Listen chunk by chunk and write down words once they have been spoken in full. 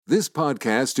This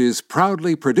podcast is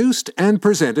proudly produced and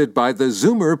presented by the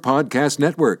Zoomer Podcast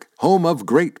Network, home of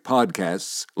great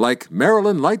podcasts like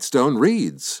Marilyn Lightstone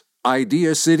Reads,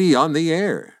 Idea City on the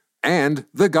Air, and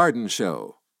The Garden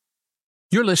Show.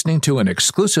 You're listening to an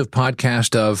exclusive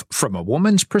podcast of From a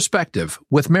Woman's Perspective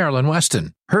with Marilyn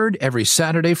Weston, heard every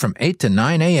Saturday from 8 to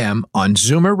 9 a.m. on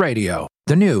Zoomer Radio,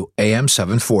 the new AM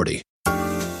 740.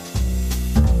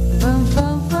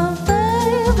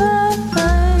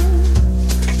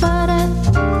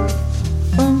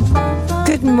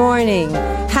 Good morning.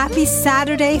 Happy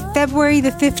Saturday, February the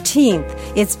 15th.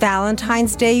 It's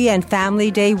Valentine's Day and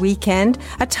Family Day weekend,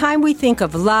 a time we think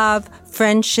of love,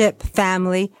 friendship,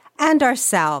 family, and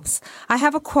ourselves. I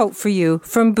have a quote for you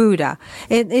from Buddha.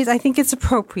 I think it's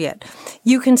appropriate.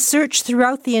 You can search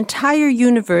throughout the entire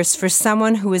universe for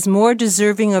someone who is more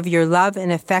deserving of your love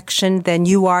and affection than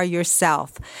you are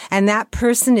yourself, and that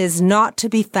person is not to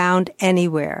be found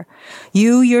anywhere.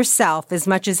 You yourself, as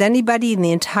much as anybody in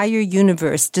the entire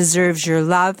universe, deserves your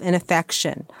love and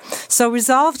affection. So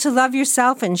resolve to love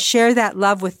yourself and share that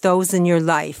love with those in your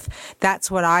life. That's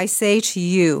what I say to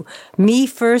you. Me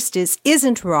first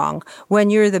isn't wrong. When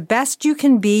you're the best you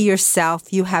can be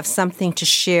yourself, you have something to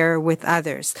share with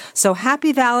others. So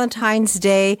happy Valentine's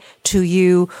Day to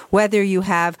you, whether you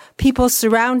have people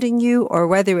surrounding you or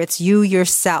whether it's you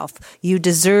yourself. You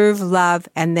deserve love,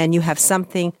 and then you have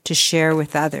something to share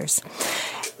with others.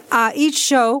 Each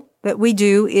show that we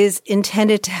do is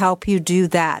intended to help you do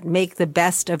that, make the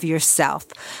best of yourself.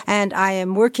 And I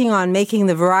am working on making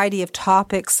the variety of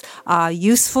topics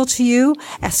useful to you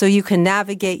so you can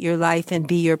navigate your life and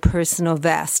be your personal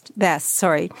best.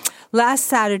 Last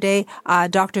Saturday,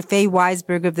 Dr. Faye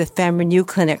Weisberg of the FemRenew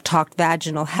Clinic talked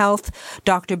vaginal health.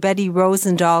 Dr. Betty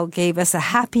Rosendahl gave us a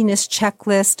happiness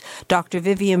checklist. Dr.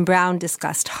 Vivian Brown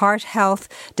discussed heart health.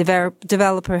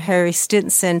 Developer Harry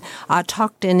Stinson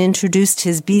talked and introduced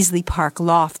his Beasley Park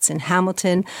Lofts in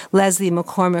Hamilton. Leslie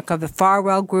McCormick of the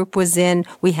Farwell Group was in.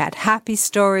 We had happy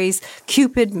stories.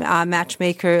 Cupid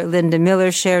matchmaker Linda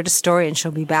Miller shared a story, and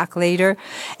she'll be back later.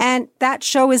 And that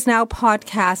show is now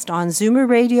podcast on Zoomer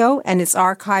Radio, and it's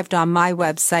archived on my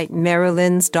website,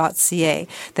 marilyns.ca.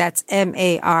 That's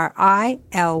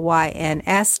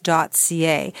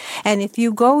MARILYNS.ca. And if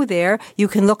you go there, you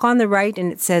can look on the right,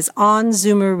 and it says On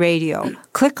Zoomer Radio.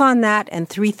 Click on that, and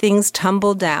three things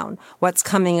tumble down. What's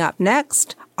coming up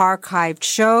next? Archived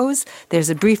shows. There's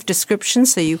a brief description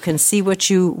so you can see what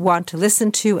you want to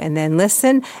listen to and then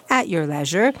listen at your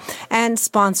leisure, and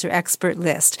sponsor expert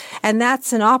list. And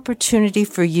that's an opportunity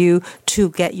for you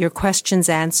to get your questions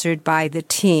answered by the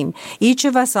team. Each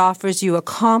of us offers you a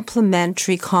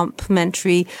complimentary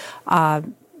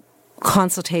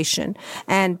consultation.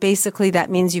 And basically that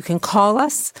means you can call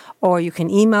us or you can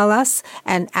email us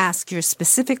and ask your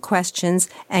specific questions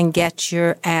and get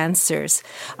your answers.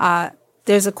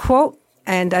 There's a quote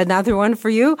and another one for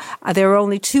you. There are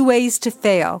only two ways to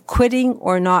fail: quitting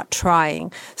or not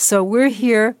trying. So we're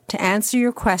here to answer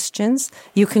your questions.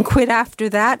 You can quit after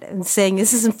that and saying,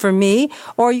 this isn't for me,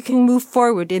 or you can move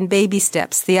forward in baby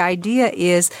steps. The idea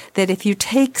is that if you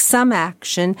take some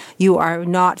action, you are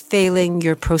not failing,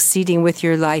 you're proceeding with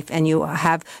your life, and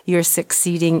you're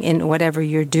succeeding in whatever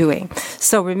you're doing.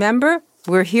 So remember,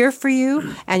 we're here for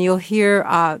you, and you'll hear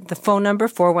the phone number,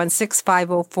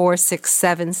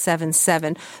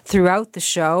 416-504-6777, throughout the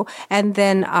show. And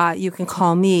then you can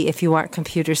call me if you aren't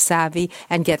computer savvy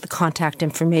and get the contact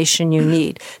information you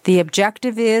need. The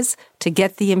objective is to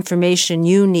get the information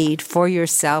you need for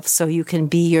yourself so you can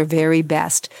be your very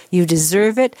best. You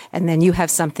deserve it, and then you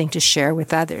have something to share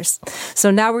with others.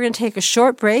 So now we're going to take a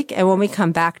short break, and when we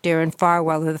come back, Darren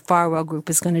Farwell of the Farwell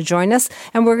Group is going to join us,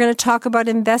 and we're going to talk about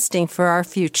investing for our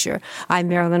future. I'm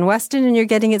Marilyn Weston, and you're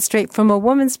getting it straight from a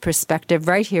woman's perspective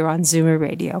right here on Zoomer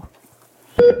Radio.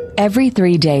 Every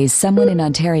 3 days, someone in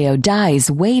Ontario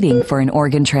dies waiting for an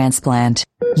organ transplant.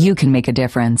 You can make a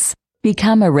difference.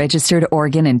 Become a registered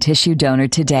organ and tissue donor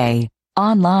today,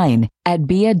 online at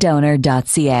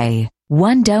beadonor.ca.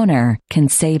 One donor can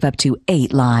save up to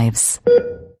 8 lives.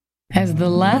 As the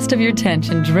last of your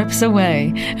tension drips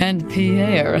away and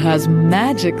Pierre has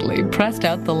magically pressed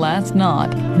out the last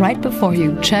knot right before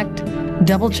you checked,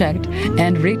 double-checked,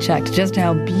 and rechecked just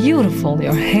how beautiful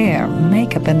your hair,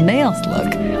 makeup, and nails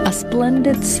look, a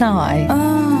splendid sigh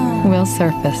will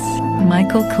surface.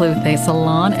 Michael Cluthe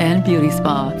Salon and Beauty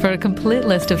Spa. For a complete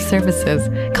list of services,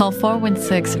 call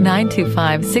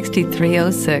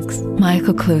 416-925-6306.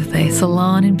 Michael Cluthe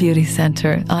Salon and Beauty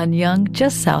Center on Yonge,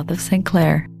 just south of St.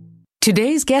 Clair.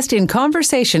 Today's guest in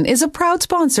conversation is a proud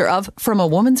sponsor of From a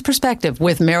Woman's Perspective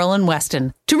with Marilyn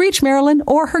Weston. To reach Marilyn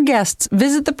or her guests,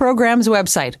 visit the program's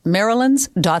website,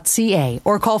 marilyns.ca,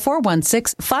 or call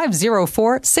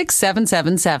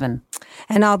 416-504-6777.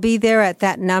 And I'll be there at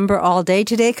that number all day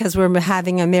today because we're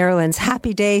having a Marilyn's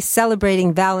Happy Day,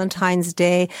 celebrating Valentine's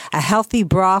Day, a healthy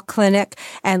bra clinic,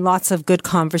 and lots of good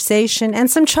conversation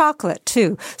and some chocolate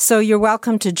too. So you're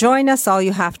welcome to join us. All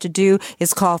you have to do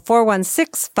is call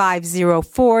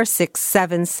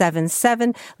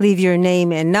 416-504-6777, leave your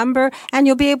name and number, and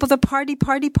you'll be able to party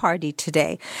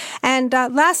today. And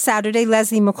last Saturday,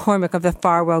 Leslie McCormick of the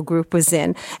Farwell Group was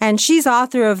in, and she's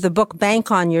author of the book Bank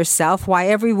on Yourself, Why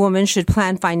Every Woman Should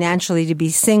Plan Financially to Be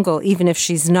Single, Even If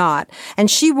She's Not.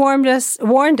 And she warned us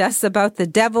about the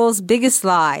devil's biggest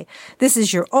lie. This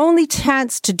is your only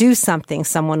chance to do something,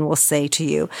 someone will say to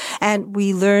you. And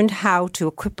we learned how to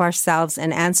equip ourselves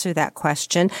and answer that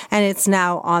question. And it's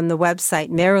now on the website,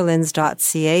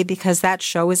 marilyns.ca, because that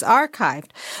show is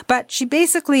archived. But she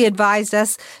basically advised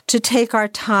us to take our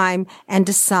time and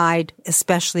decide,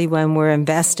 especially when we're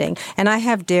investing. And I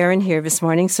have Darren here this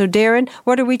morning. So Darren,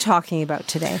 what are we talking about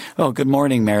today? Oh, good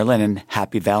morning, Marilyn, and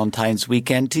happy Valentine's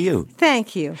weekend to you.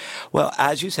 Thank you. Well,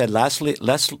 as you said, Leslie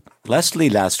last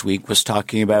week was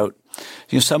talking about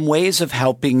some ways of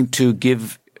helping to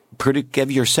give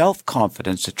yourself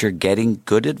confidence that you're getting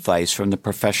good advice from the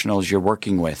professionals you're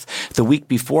working with. The week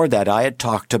before that, I had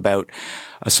talked about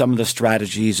some of the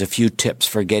strategies, a few tips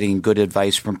for getting good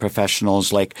advice from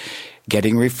professionals, like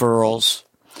getting referrals,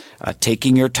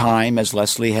 taking your time, as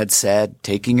Leslie had said,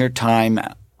 taking your time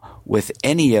with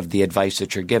any of the advice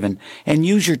that you're given, and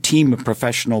use your team of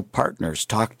professional partners.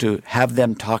 Have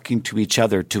them talking to each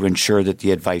other to ensure that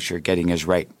the advice you're getting is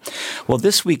right. Well,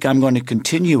 this week I'm going to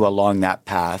continue along that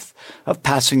path of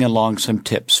passing along some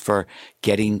tips for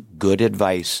getting good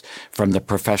advice from the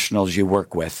professionals you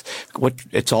work with.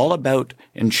 It's all about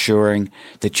ensuring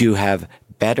that you have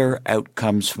better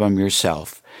outcomes from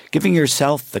yourself, giving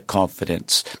yourself the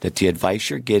confidence that the advice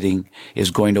you're getting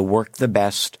is going to work the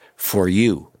best for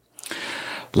you.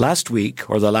 Last week,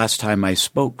 or the last time I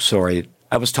spoke, I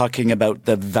was talking about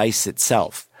the advice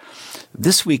itself.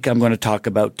 This week, I'm going to talk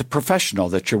about the professional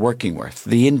that you're working with,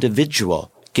 the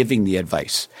individual giving the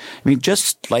advice. I mean,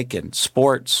 just like in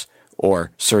sports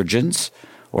or surgeons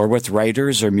or with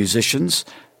writers or musicians,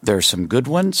 there are some good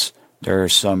ones, there are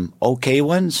some okay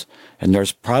ones, and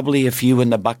there's probably a few in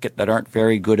the bucket that aren't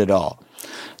very good at all.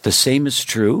 The same is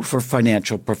true for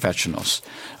financial professionals,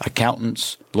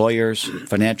 accountants, lawyers,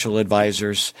 financial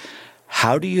advisors.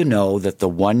 How do you know that the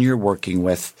one you're working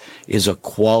with is a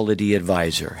quality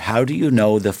advisor? How do you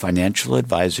know the financial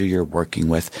advisor you're working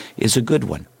with is a good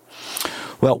one?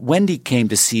 Well, Wendy came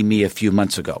to see me a few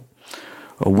months ago.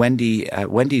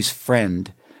 Wendy's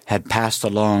friend had passed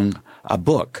along a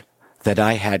book that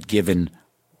I had given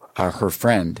her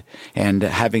friend. And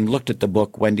having looked at the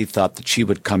book, Wendy thought that she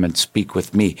would come and speak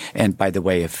with me. And by the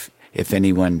way, if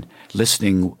anyone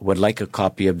listening would like a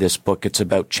copy of this book, it's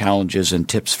about challenges and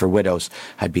tips for widows,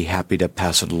 I'd be happy to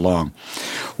pass it along.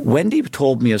 Wendy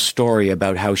told me a story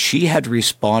about how she had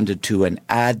responded to an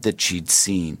ad that she'd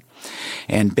seen.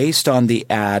 And based on the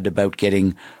ad about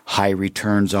getting high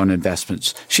returns on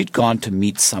investments, she'd gone to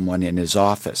meet someone in his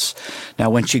office.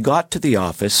 Now, when she got to the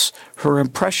office, her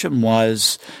impression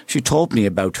was, she told me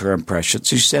about her impression.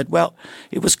 She said, well,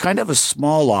 it was kind of a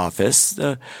small office.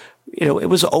 It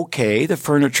was okay. The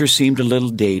furniture seemed a little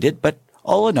dated, but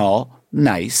all in all,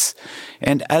 nice.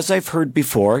 And as I've heard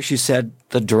before, she said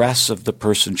the dress of the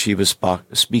person she was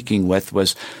speaking with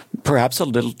was perhaps a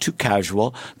little too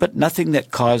casual, but nothing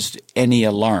that caused any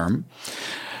alarm.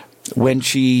 When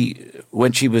she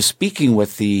was speaking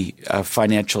with the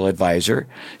financial advisor,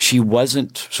 she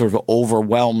wasn't sort of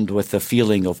overwhelmed with the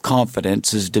feeling of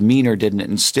confidence. His demeanor didn't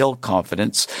instill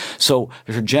confidence. So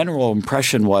her general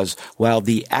impression was, while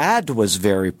the ad was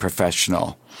very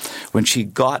professional, when she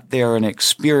got there and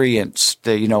experienced,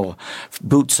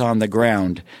 boots on the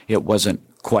ground, it wasn't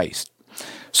quite.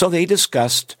 So they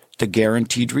discussed the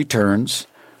guaranteed returns.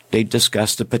 They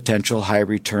discussed the potential high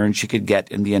return she could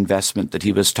get in the investment that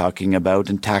he was talking about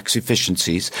and tax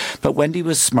efficiencies. But Wendy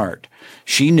was smart.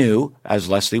 She knew, as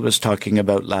Leslie was talking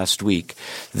about last week,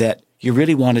 that you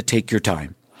really want to take your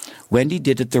time. Wendy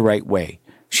did it the right way.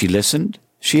 She listened,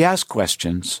 she asked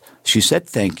questions, she said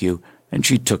thank you, and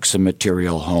she took some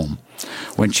material home.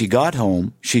 When she got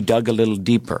home, she dug a little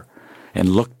deeper and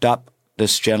looked up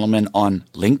this gentleman on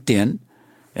LinkedIn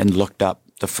and looked up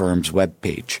the firm's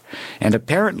webpage. And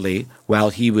apparently, while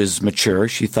he was mature,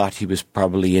 she thought he was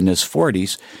probably in his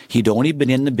 40s, he'd only been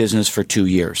in the business for 2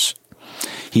 years.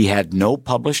 He had no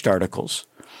published articles.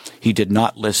 He did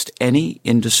not list any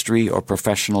industry or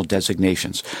professional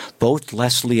designations. Both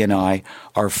Leslie and I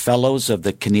are fellows of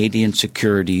the Canadian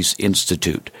Securities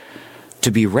Institute.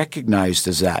 To be recognized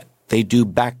as that, they do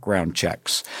background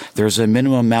checks. There's a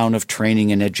minimum amount of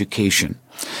training and education.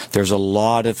 There's a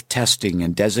lot of testing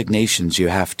and designations you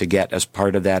have to get as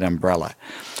part of that umbrella.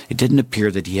 It didn't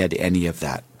appear that he had any of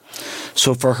that.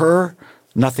 So for her,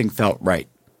 nothing felt right.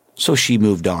 So she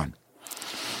moved on.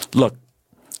 Look,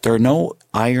 there are no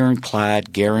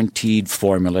ironclad guaranteed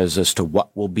formulas as to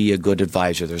what will be a good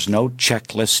advisor. There's no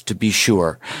checklist to be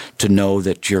sure to know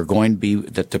that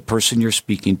that the person you're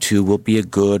speaking to will be a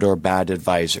good or bad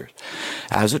advisor.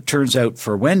 As it turns out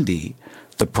for Wendy,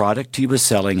 the product he was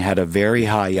selling had a very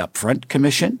high upfront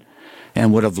commission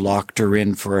and would have locked her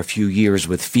in for a few years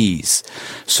with fees.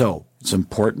 So it's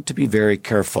important to be very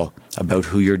careful about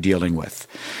who you're dealing with.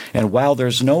 And while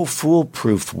there's no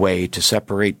foolproof way to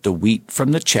separate the wheat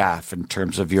from the chaff in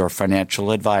terms of your financial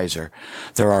advisor,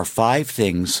 there are 5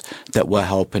 things that will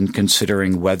help in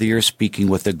considering whether you're speaking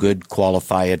with a good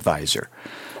qualified advisor.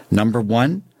 Number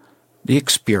 1, the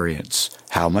experience.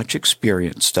 How much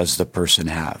experience does the person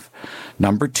have?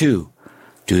 Number 2,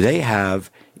 do they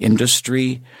have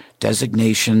industry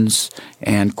designations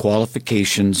and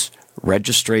qualifications,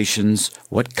 registrations?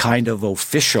 What kind of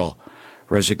official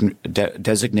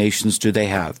designations do they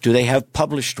have? Do they have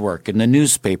published work in the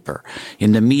newspaper,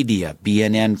 in the media,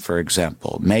 BNN, for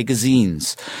example,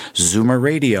 magazines, Zoomer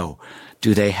Radio?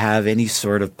 Do they have any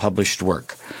sort of published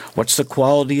work? What's the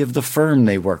quality of the firm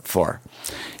they work for?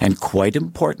 And quite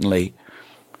importantly,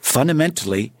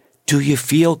 fundamentally, do you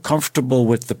feel comfortable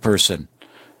with the person?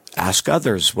 Ask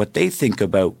others what they think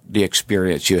about the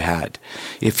experience you had.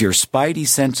 If your spidey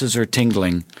senses are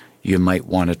tingling, you might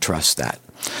want to trust that.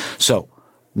 So,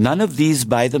 none of these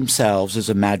by themselves is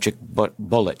a magic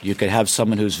bullet. You could have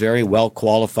someone who's very well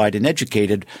qualified and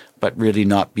educated, but really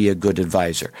not be a good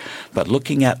advisor. But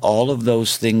looking at all of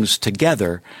those things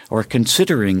together, or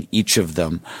considering each of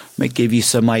them, may give you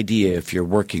some idea if you're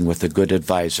working with a good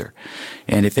advisor.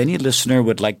 And if any listener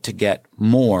would like to get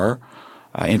more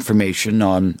information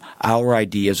on our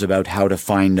ideas about how to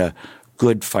find a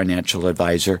good financial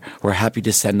advisor, we're happy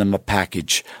to send them a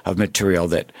package of material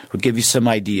that would give you some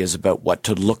ideas about what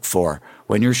to look for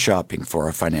when you're shopping for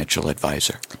a financial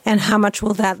advisor. And how much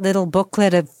will that little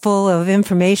booklet full of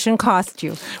information cost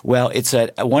you? Well,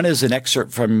 one is an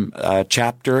excerpt from a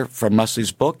chapter from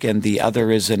Leslie's book, and the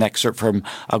other is an excerpt from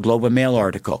a Globe and Mail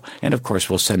article. And of course,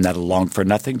 we'll send that along for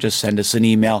nothing. Just send us an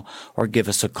email or give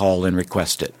us a call and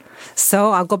request it. So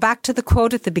I'll go back to the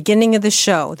quote at the beginning of the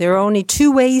show. There are only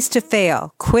 2 ways to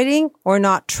fail, quitting or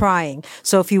not trying.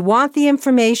 So if you want the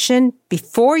information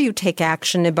before you take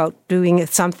action about doing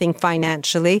something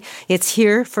financially, it's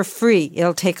here for free.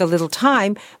 It'll take a little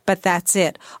time, but that's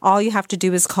it. All you have to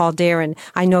do is call Darren.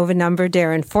 I know the number,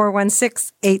 Darren,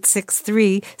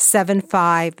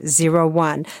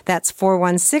 416-863-7501. That's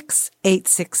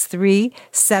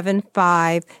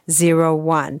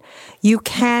 416-863-7501. You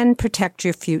can protect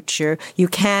your future. You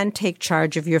can take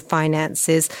charge of your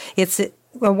finances. It's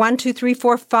 1, 2, 3,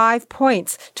 4, 5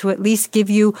 points to at least give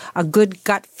you a good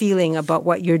gut feeling about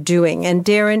what you're doing. And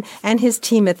Darren and his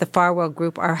team at the Farwell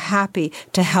Group are happy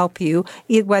to help you,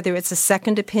 whether it's a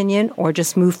second opinion or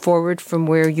just move forward from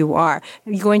where you are.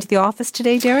 Are you going to the office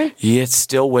today, Darren? Yeah, it's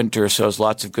still winter, so there's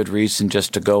lots of good reason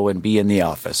just to go and be in the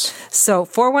office. So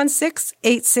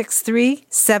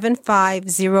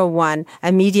 416-863-7501,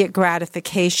 immediate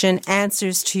gratification,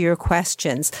 answers to your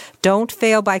questions. Don't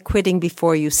fail by quitting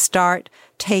before you start.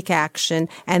 Take action,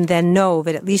 and then know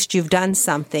that at least you've done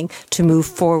something to move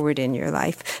forward in your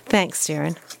life. Thanks,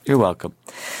 Darren. You're welcome.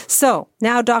 So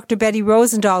now Dr. Betty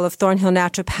Rosendahl of Thornhill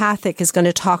Naturopathic is going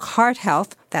to talk heart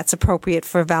health. That's appropriate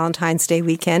for Valentine's Day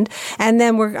weekend. And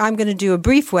then I'm going to do a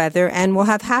brief weather, and we'll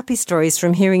have happy stories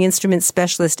from hearing instrument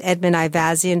specialist Edmund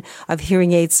Ivazian of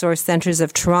Hearing Aid Source Centers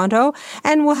of Toronto.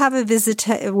 And we'll have a visit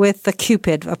with the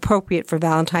Cupid, appropriate for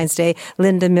Valentine's Day,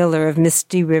 Linda Miller of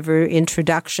Misty River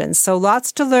Introductions. So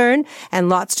lots to learn and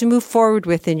lots to move forward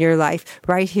with in your life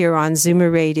right here on Zoomer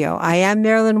Radio. I am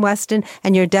Marilyn Weston,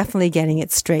 and you're definitely getting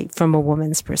it straight from a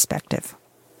woman's perspective.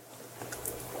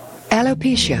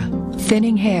 Alopecia,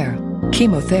 thinning hair,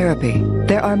 chemotherapy.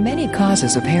 There are many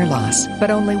causes of hair loss, but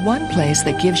only one place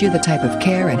that gives you the type of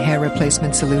care and hair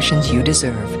replacement solutions you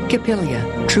deserve.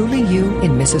 Capilia, Truly You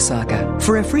in Mississauga.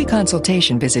 For a free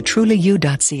consultation, visit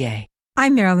trulyu.ca.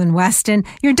 I'm Marilyn Weston.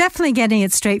 You're definitely getting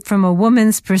it straight from a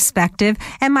woman's perspective.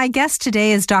 And my guest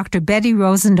today is Dr. Betty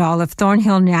Rosendahl of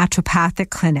Thornhill Naturopathic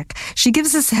Clinic. She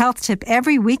gives us a health tip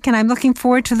every week, and I'm looking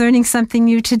forward to learning something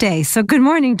new today. So good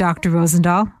morning, Dr.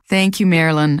 Rosendahl. Thank you,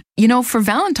 Marilyn. For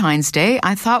Valentine's Day,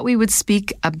 I thought we would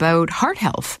speak about heart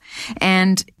health.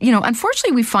 And,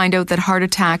 unfortunately, we find out that heart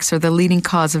attacks are the leading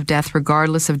cause of death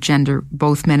regardless of gender,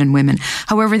 both men and women.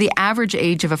 However, the average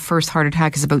age of a first heart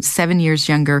attack is about 7 years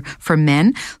younger for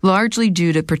men, largely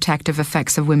due to protective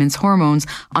effects of women's hormones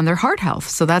on their heart health.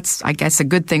 So that's, I guess, a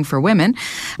good thing for women.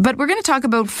 But we're going to talk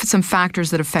about some factors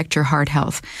that affect your heart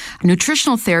health.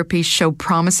 Nutritional therapies show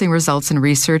promising results in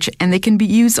research, and they can be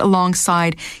used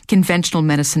alongside conventional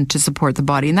medicine to support the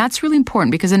body. And that's really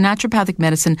important because in naturopathic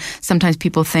medicine, sometimes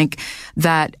people think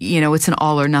that, it's an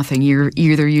all or nothing. You're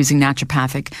either using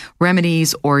naturopathic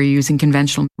remedies or you're using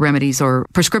conventional remedies or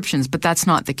prescriptions, but that's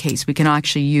not the case. We can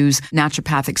actually use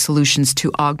naturopathic solutions to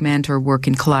augment or work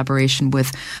in collaboration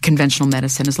with conventional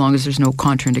medicine as long as there's no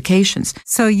contraindications.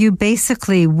 So you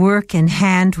basically work in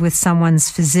hand with someone's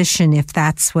physician if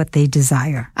that's what they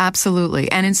desire.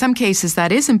 Absolutely. And in some cases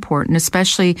that is important,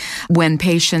 especially when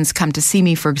patients come to see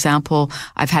me. For example,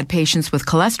 I've had patients with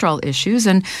cholesterol issues,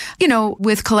 and,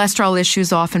 with cholesterol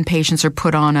issues, often patients are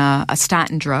put on a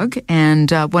statin drug.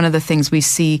 And one of the things we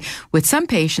see with some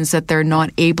patients that they're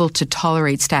not able to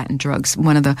tolerate statin drugs.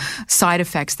 One of the side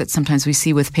effects that sometimes we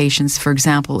see with patients, for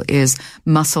example, is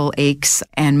muscle aches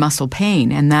and muscle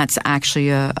pain. And that's actually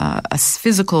a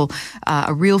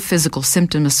real physical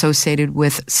symptom associated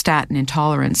with statin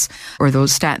intolerance, or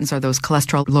those statins are those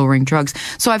cholesterol lowering drugs.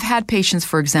 So I've had patients,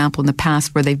 for example, in the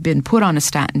past where they've been put on a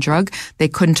statin drug. They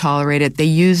couldn't tolerate it. They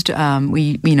used,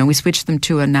 we switched them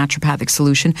to a naturopathic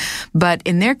solution. But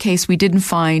in their case, we didn't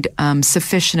find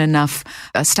sufficient enough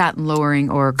statin lowering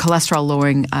or cholesterol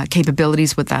lowering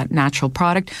capabilities with that natural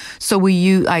product. So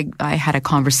I had a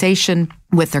conversation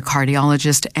with their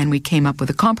cardiologist, and we came up with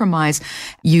a compromise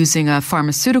using a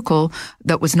pharmaceutical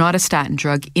that was not a statin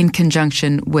drug in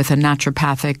conjunction with a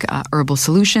naturopathic herbal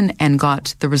solution, and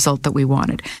got the result that we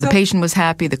wanted. The patient was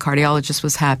happy, the cardiologist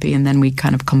was happy, and then we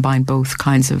kind of combined both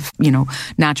kinds of,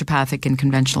 naturopathic and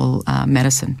conventional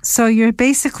medicine. So you're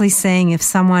basically saying if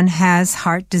someone has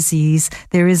heart disease,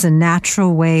 there is a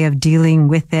natural way of dealing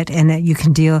with it, and that you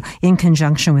can deal in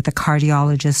conjunction with a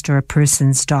cardiologist or a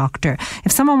person's doctor.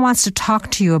 If someone wants to talk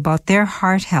to you about their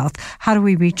heart health, how do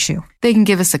we reach you? They can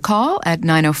give us a call at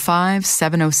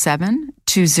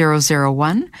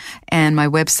 905-707-2001, and my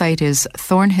website is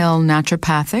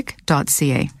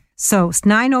thornhillnaturopathic.ca. So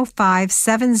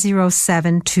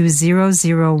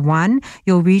 905-707-2001.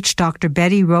 You'll reach Dr.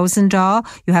 Betty Rosendahl.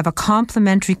 You have a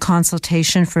complimentary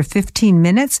consultation for 15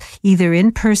 minutes, either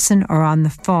in person or on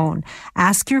the phone.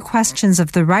 Ask your questions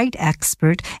of the right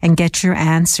expert and get your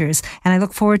answers. And I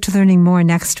look forward to learning more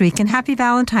next week. And happy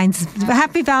Valentine's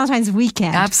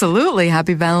weekend. Absolutely.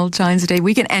 Happy Valentine's Day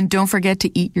weekend. And don't forget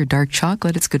to eat your dark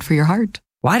chocolate. It's good for your heart.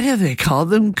 Why do they call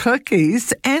them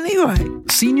cookies anyway?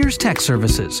 Seniors Tech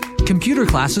Services. Computer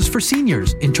classes for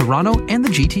seniors in Toronto and the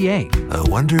GTA. I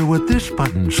wonder what this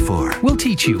button's for. We'll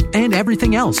teach you and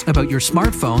everything else about your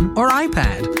smartphone or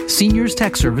iPad.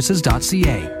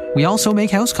 SeniorsTechServices.ca. We also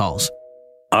make house calls.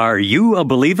 Are you a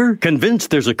believer? Convinced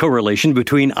there's a correlation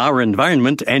between our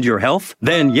environment and your health?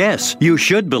 Then yes, you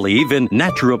should believe in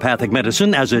naturopathic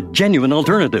medicine as a genuine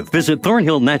alternative. Visit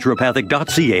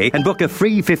thornhillnaturopathic.ca and book a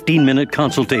free 15-minute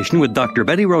consultation with Dr.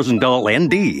 Betty Rosendahl,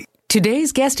 ND.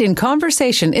 Today's guest in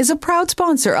conversation is a proud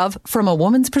sponsor of From a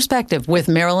Woman's Perspective with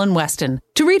Marilyn Weston.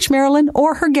 To reach Marilyn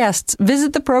or her guests,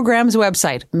 visit the program's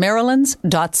website,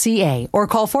 marilyns.ca, or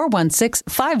call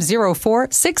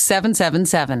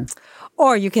 416-504-6777.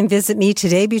 Or you can visit me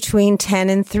today between 10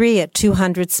 and 3 at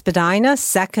 200 Spadina,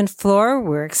 second floor.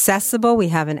 We're accessible. We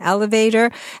have an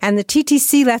elevator. And the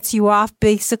TTC lets you off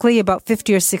basically about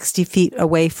 50 or 60 feet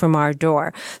away from our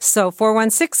door. So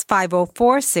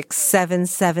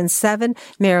 416-504-6777,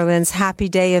 Marilyn's Happy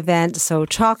Day event. So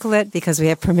chocolate, because we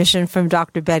have permission from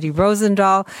Dr. Betty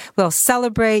Rosendahl. We'll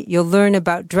celebrate. You'll learn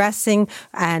about dressing,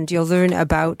 and you'll learn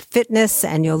about fitness,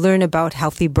 and you'll learn about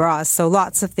healthy bras. So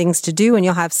lots of things to do, and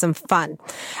you'll have some fun.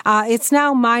 It's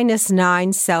now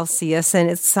 -9 Celsius, and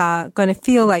it's going to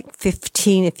feel like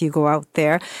 15 if you go out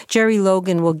there. Jeremy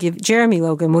Logan will give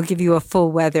you a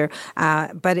full weather,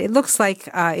 but it looks like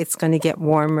it's going to get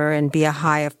warmer and be a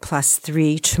high of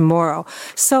 +3 tomorrow.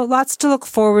 So lots to look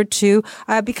forward to.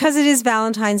 Because it is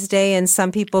Valentine's Day and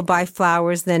some people buy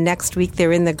flowers, then next week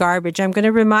they're in the garbage. I'm going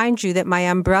to remind you that my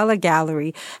umbrella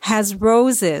gallery has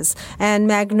roses and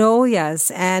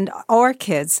magnolias and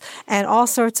orchids and all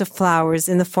sorts of flowers flowers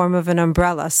in the form of an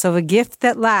umbrella. So a gift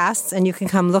that lasts, and you can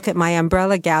come look at my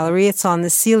umbrella gallery. It's on the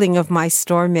ceiling of my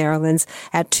store, Maryland's,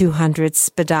 at 200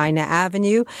 Spadina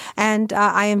Avenue. And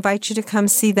I invite you to come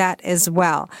see that as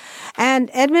well. And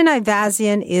Edmund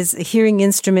Ivazian is a hearing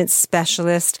instrument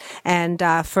specialist. And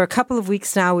for a couple of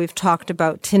weeks now, we've talked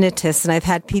about tinnitus, and I've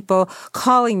had people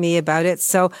calling me about it.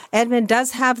 So Edmund does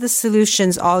have the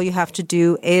solutions. All you have to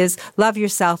do is love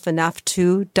yourself enough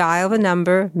to dial the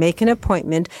number, make an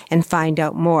appointment, and find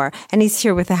out more. And he's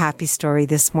here with a happy story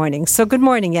this morning. So good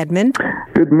morning, Edmund.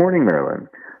 Good morning, Marilyn.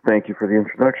 Thank you for the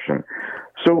introduction.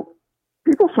 So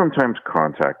people sometimes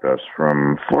contact us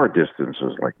from far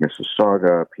distances like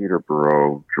Mississauga,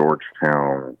 Peterborough,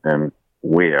 Georgetown, and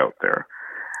way out there.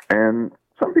 And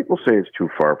some people say it's too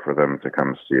far for them to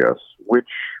come see us, which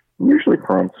usually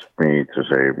prompts me to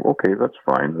say, okay, that's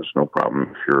fine. There's no problem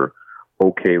if you're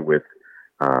okay with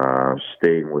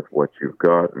staying with what you've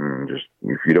got, and just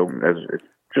if you don't,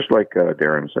 just like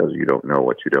Darren says, you don't know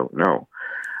what you don't know.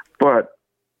 But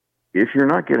if you're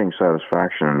not getting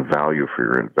satisfaction and value for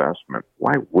your investment,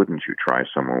 why wouldn't you try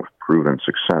someone with proven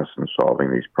success in solving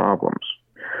these problems?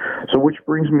 So, which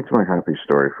brings me to my happy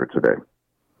story for today.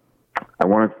 I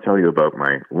wanted to tell you about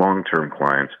my long-term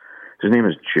client. His name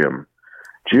is Jim.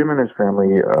 Jim and his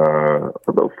family,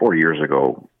 about 4 years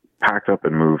ago, packed up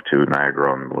and moved to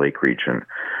Niagara on the Lake region.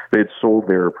 They had sold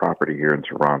their property here in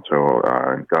Toronto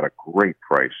and got a great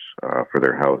price for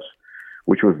their house,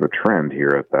 which was the trend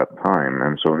here at that time.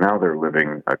 And so now they're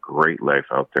living a great life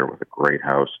out there with a great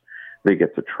house. They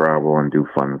get to travel and do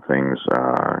fun things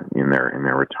in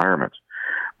their retirement.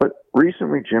 But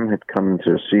recently, Jim had come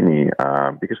to see me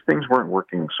because things weren't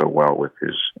working so well with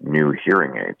his new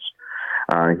hearing aids.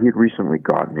 He had recently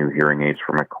got new hearing aids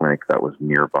from a clinic that was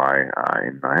nearby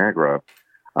in Niagara,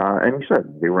 and he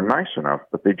said they were nice enough,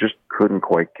 but they just couldn't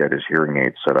quite get his hearing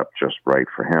aids set up just right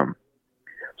for him.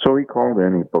 So he called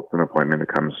in, he booked an appointment to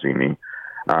come see me,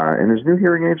 and his new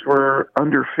hearing aids were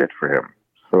underfit for him.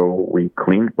 So we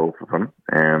cleaned both of them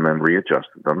and then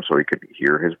readjusted them so he could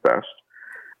hear his best.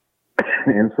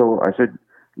 And so I said,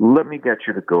 let me get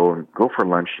you to go for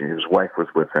lunch. His wife was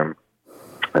with him.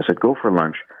 I said, go for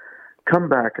lunch. Come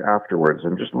back afterwards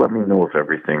and just let me know if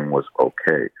everything was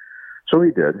okay. So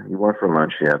he did. He went for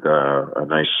lunch. He had a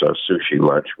nice sushi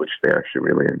lunch, which they actually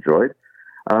really enjoyed.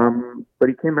 But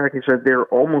he came back. He said they're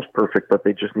almost perfect, but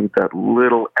they just need that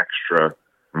little extra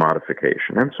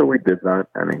modification. And so we did that,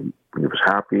 and he was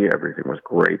happy. Everything was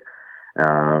great.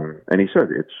 And he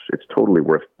said it's totally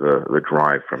worth the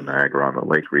drive from Niagara on the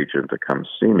Lake region to come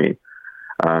see me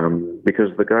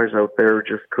because the guys out there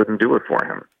just couldn't do it for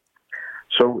him.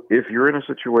 So if you're in a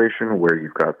situation where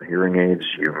you've got the hearing aids,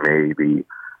 you may be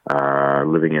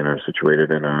living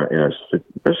situated in a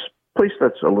place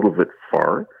that's a little bit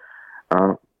far.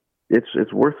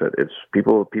 It's worth it. It's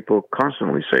people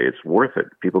constantly say it's worth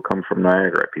it. People come from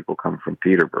Niagara. People come from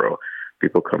Peterborough.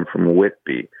 People come from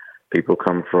Whitby. People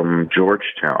come from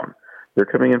Georgetown. They're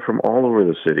coming in from all over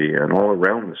the city and all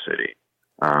around the city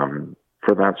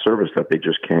for that service that they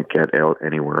just can't get out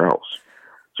anywhere else.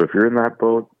 So if you're in that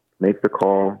boat, make the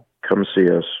call, come see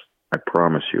us. I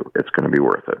promise you, it's going to be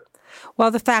worth it. Well,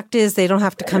 the fact is they don't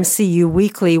have to come see you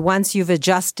weekly. Once you've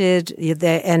adjusted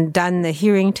and done the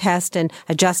hearing test and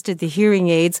adjusted the hearing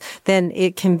aids, then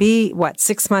it can be,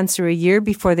 6 months or a year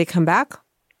before they come back?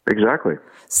 Exactly.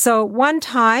 So one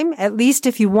time, at least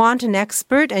if you want an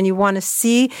expert and you want to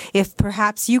see if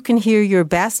perhaps you can hear your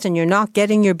best and you're not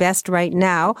getting your best right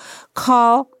now,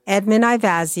 call Edmund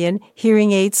Ivazian,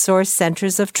 Hearing Aid Source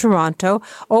Centers of Toronto.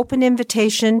 Open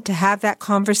invitation to have that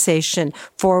conversation,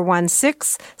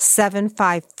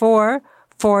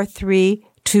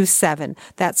 416-754-4327.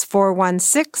 That's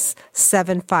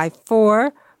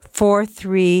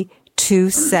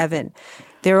 416-754-4327.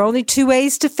 There are only two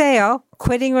ways to fail,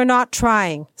 quitting or not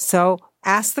trying. So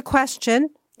ask the question,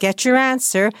 get your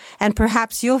answer, and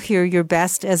perhaps you'll hear your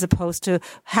best as opposed to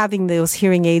having those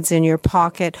hearing aids in your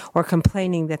pocket or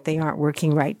complaining that they aren't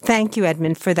working right. Thank you,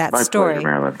 Edmund, for that story. My pleasure,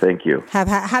 Marilyn. Thank you. Have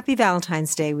happy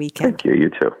Valentine's Day weekend. Thank you.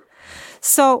 You too.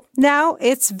 So now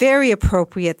it's very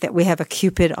appropriate that we have a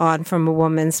Cupid on from a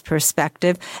woman's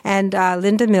perspective. And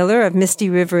Linda Miller of Misty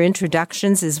River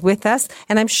Introductions is with us,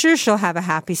 and I'm sure she'll have a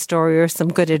happy story or some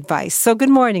good advice. So good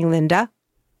morning, Linda.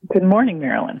 Good morning,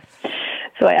 Marilyn.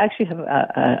 So I actually have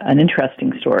an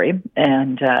interesting story,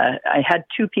 and I had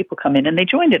two people come in, and they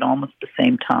joined at almost the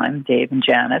same time, Dave and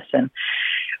Janice. And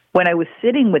when I was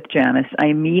sitting with Janice, I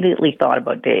immediately thought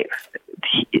about Dave.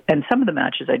 And some of the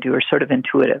matches I do are sort of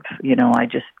intuitive. You know,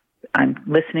 I'm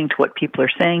listening to what people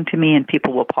are saying to me, and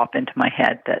people will pop into my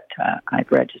head that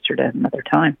I've registered at another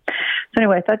time. So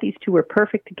anyway, I thought these two were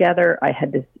perfect together. I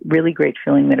had this really great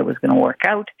feeling that it was going to work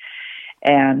out.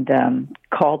 And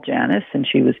called Janice, and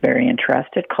she was very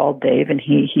interested, called Dave, and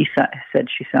he said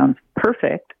she sounds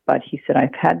perfect, but he said,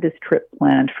 I've had this trip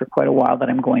planned for quite a while that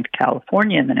I'm going to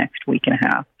California in the next week and a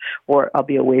half, or I'll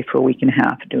be away for a week and a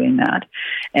half doing that,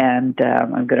 and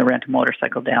I'm going to rent a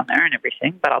motorcycle down there and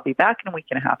everything, but I'll be back in a week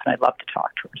and a half, and I'd love to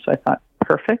talk to her. So I thought,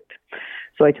 perfect.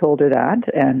 So I told her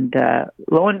that, and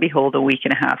lo and behold, a week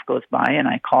and a half goes by, and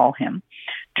I call him.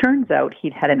 Turns out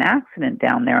he'd had an accident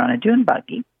down there on a dune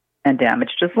buggy, and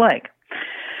damaged his leg.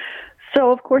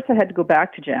 So, of course, I had to go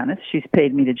back to Janice. She's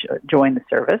paid me to join the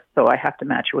service, so I have to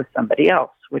match her with somebody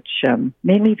else, which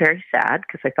made me very sad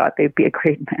because I thought they'd be a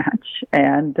great match.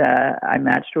 And I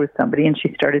matched her with somebody, and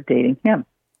she started dating him.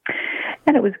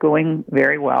 And it was going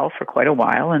very well for quite a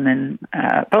while. And then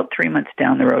about 3 months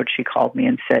down the road, she called me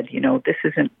and said, this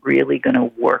isn't really going to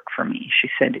work for me. She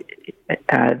said,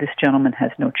 this gentleman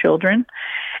has no children,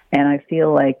 and I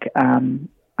feel like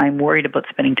I'm worried about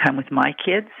spending time with my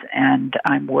kids, and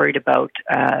I'm worried about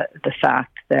the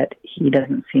fact that he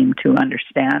doesn't seem to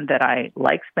understand that I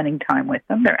like spending time with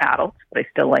them. They're adults, but I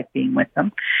still like being with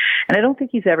them. And I don't think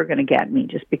he's ever going to get me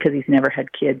just because he's never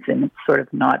had kids, and it's sort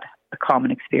of not a common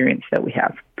experience that we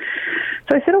have.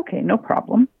 So I said, okay, no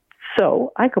problem.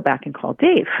 So I go back and call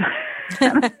Dave.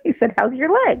 And he said, how's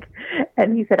your leg?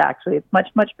 And he said, actually, it's much,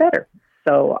 much better.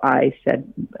 So I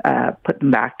said, put them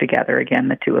back together again,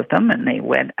 the two of them, and they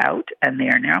went out, and they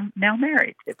are now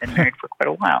married. They've been married for quite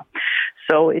a while.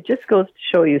 So it just goes to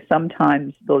show you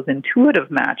sometimes those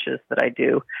intuitive matches that I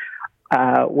do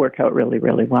work out really,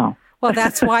 really well. Well,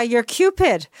 that's why you're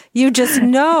Cupid. You just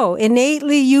know,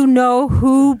 innately you know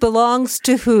who belongs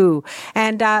to who.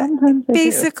 And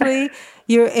basically,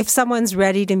 if someone's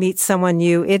ready to meet someone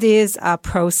new, it is a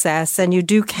process, and you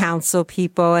do counsel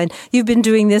people. And you've been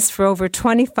doing this for over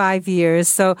 25 years.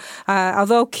 So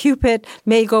although Cupid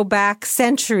may go back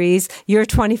centuries, your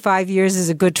 25 years is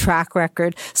a good track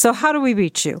record. So how do we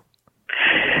reach you?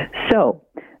 So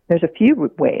there's a few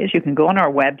ways. You can go on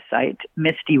our website,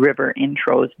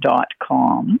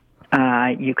 mistyriverinTros.com.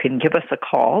 You can give us a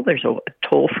call. There's a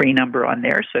toll-free number on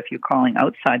there. So if you're calling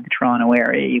outside the Toronto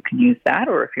area, you can use that.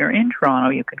 Or if you're in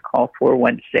Toronto, you can call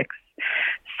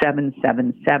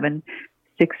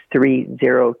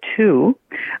 416-777-6302.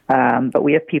 But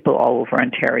we have people all over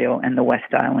Ontario and the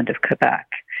West Island of Quebec.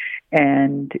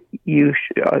 And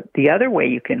the other way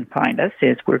you can find us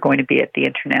is we're going to be at the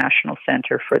International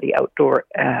Centre for the Outdoor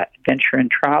Adventure and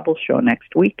Travel Show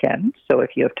next weekend. So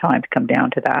if you have time to come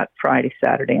down to that, Friday,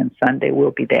 Saturday, and Sunday,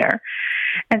 we'll be there.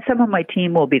 And some of my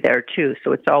team will be there too.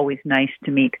 So it's always nice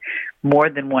to meet more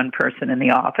than one person in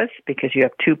the office, because you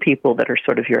have two people that are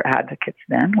sort of your advocates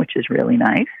then, which is really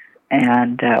nice.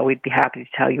 And we'd be happy to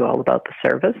tell you all about the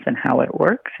service and how it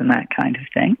works and that kind of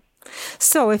thing.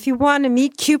 So if you want to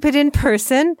meet Cupid in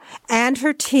person and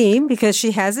her team, because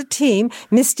she has a team,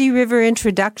 Misty River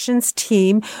Introductions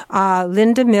team,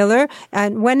 Linda Miller,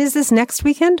 and when is this, next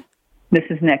weekend? This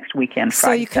is next weekend,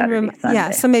 Friday, so you can Saturday,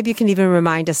 Sunday. so maybe you can even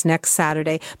remind us next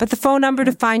Saturday. But the phone number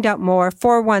to find out more,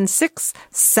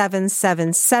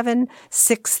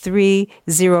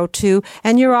 416-777-6302.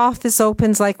 And your office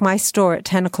opens like my store at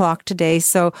 10 o'clock today,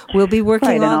 so we'll be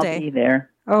working all day. I'll be there.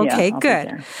 Okay, yeah,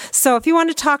 good. So if you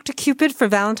want to talk to Cupid for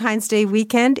Valentine's Day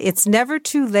weekend, it's never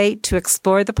too late to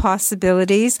explore the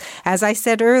possibilities. As I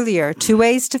said earlier, 2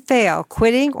 ways to fail,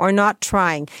 quitting or not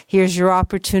trying. Here's your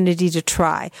opportunity to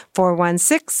try.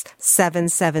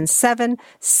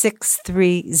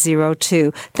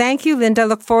 416-777-6302. Thank you, Linda.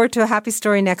 Look forward to a happy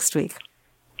story next week.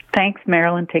 Thanks,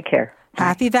 Marilyn. Take care.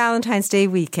 Happy Valentine's Day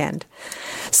weekend.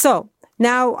 So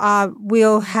now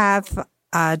we'll have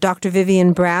Dr.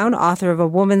 Vivian Brown, author of A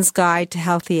Woman's Guide to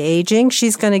Healthy Aging.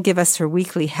 She's going to give us her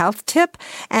weekly health tip,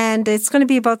 and it's going to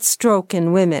be about stroke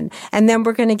in women. And then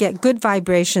we're going to get good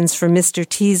vibrations from Mr.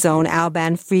 T-Zone,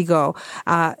 Alban Frigo.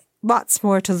 Lots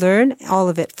more to learn, all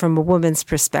of it from a woman's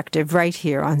perspective, right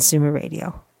here on Zoomer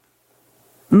Radio.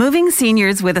 Moving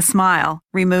seniors with a smile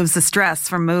removes the stress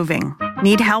from moving.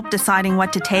 Need help deciding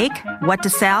what to take, what to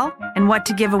sell, and what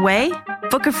to give away?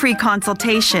 Book a free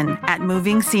consultation at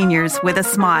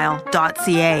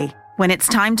movingseniorswithasmile.ca. When it's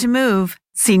time to move,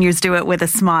 seniors do it with a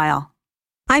smile.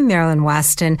 I'm Marilyn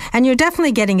Weston, and you're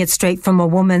definitely getting it straight from a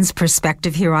woman's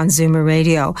perspective here on Zoomer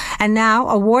Radio. And now,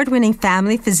 award-winning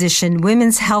family physician,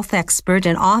 women's health expert,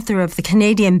 and author of the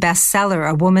Canadian bestseller,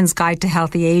 A Woman's Guide to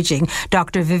Healthy Aging,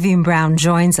 Dr. Vivian Brown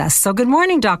joins us. So good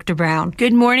morning, Dr. Brown.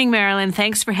 Good morning, Marilyn.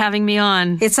 Thanks for having me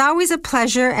on. It's always a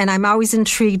pleasure, and I'm always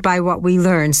intrigued by what we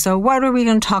learn. So what are we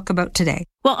going to talk about today?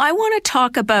 Well, I want to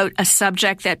talk about a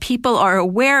subject that people are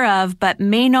aware of but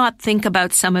may not think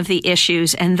about some of the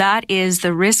issues, and that is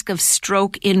the risk of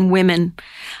stroke in women.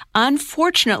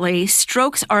 Unfortunately,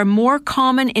 strokes are more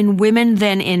common in women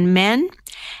than in men,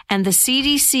 and the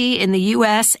CDC in the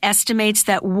U.S. estimates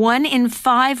that 1 in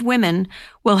 5 women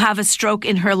will have a stroke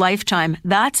in her lifetime.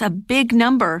 That's a big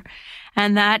number,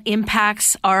 and that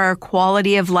impacts our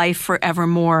quality of life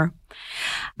forevermore.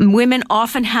 Women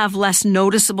often have less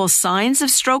noticeable signs of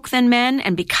stroke than men,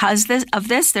 and because of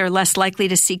this, they're less likely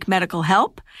to seek medical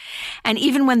help. And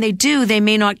even when they do, they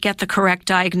may not get the correct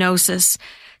diagnosis.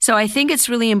 So I think it's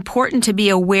really important to be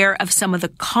aware of some of the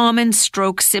common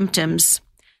stroke symptoms.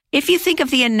 If you think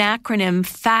of the acronym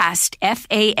FAST,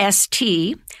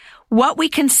 F-A-S-T, what we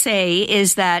can say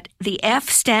is that the F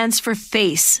stands for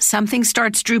face. Something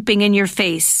starts drooping in your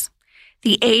face.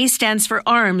 The A stands for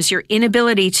arms, your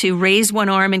inability to raise one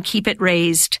arm and keep it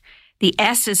raised. The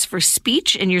S is for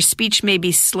speech, and your speech may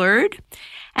be slurred.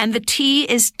 And the T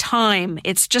is time.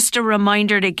 It's just a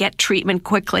reminder to get treatment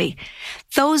quickly.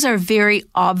 Those are very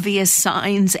obvious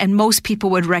signs, and most people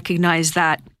would recognize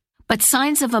that. But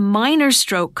signs of a minor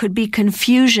stroke could be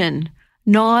confusion,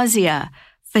 nausea,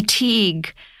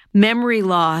 fatigue, memory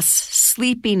loss,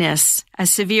 sleepiness, a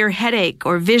severe headache,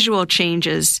 or visual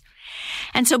changes.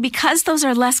 And so because those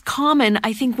are less common,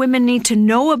 I think women need to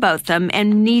know about them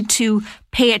and need to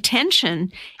pay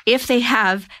attention if they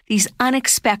have these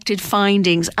unexpected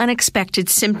findings, unexpected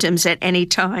symptoms at any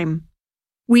time.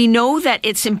 We know that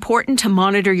it's important to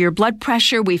monitor your blood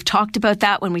pressure. We've talked about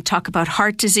that when we talk about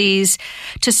heart disease,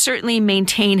 to certainly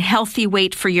maintain healthy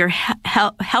weight for your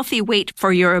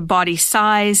body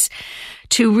size,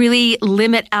 to really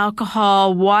limit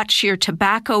alcohol, watch your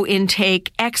tobacco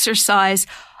intake, exercise.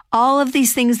 All of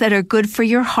these things that are good for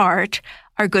your heart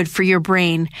are good for your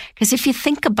brain. Because if you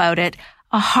think about it,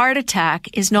 a heart attack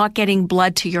is not getting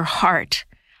blood to your heart.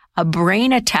 A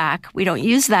brain attack, we don't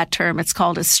use that term, it's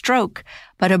called a stroke,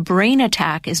 but a brain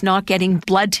attack is not getting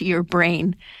blood to your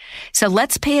brain. So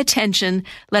let's pay attention,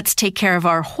 let's take care of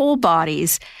our whole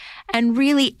bodies, and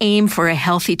really aim for a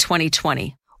healthy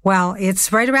 2020. Well,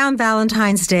 it's right around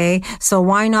Valentine's Day, so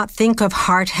why not think of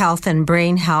heart health and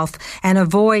brain health and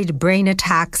avoid brain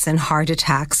attacks and heart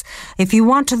attacks? If you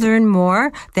want to learn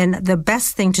more, then the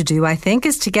best thing to do, I think,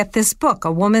 is to get this book,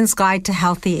 A Woman's Guide to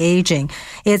Healthy Aging.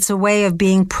 It's a way of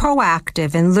being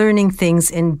proactive and learning things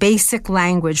in basic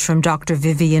language from Dr.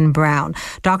 Vivian Brown.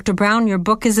 Dr. Brown, your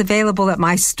book is available at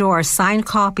my store. Signed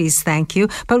copies, thank you.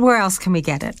 But where else can we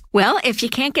get it? Well, if you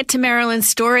can't get to Marilyn's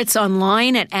store, it's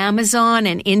online at Amazon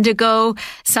and Indigo.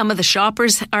 Some of the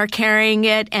shoppers are carrying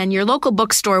it, and your local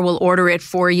bookstore will order it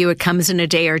for you. It comes in a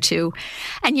day or two.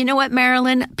 And you know what,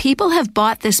 Marilyn? People have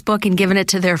bought this book and given it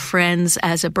to their friends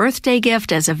as a birthday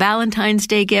gift, as a Valentine's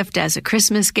Day gift, as a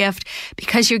Christmas gift,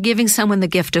 because you're giving someone the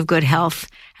gift of good health,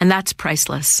 and that's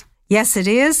priceless. Yes, it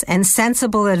is, and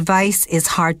sensible advice is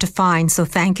hard to find. So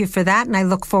thank you for that, and I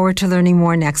look forward to learning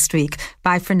more next week.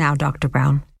 Bye for now, Dr.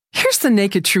 Brown. Here's the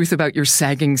naked truth about your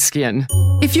sagging skin.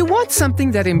 If you want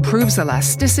something that improves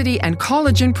elasticity and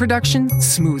collagen production,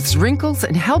 smooths wrinkles,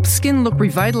 and helps skin look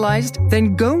revitalized,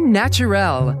 then go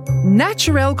Naturel.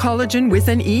 Naturel Collagen with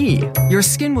an E. Your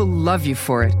skin will love you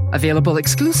for it. Available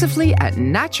exclusively at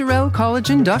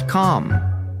naturelcollagen.com.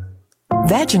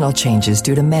 Vaginal changes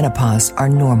due to menopause are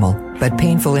normal, but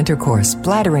painful intercourse,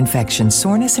 bladder infection,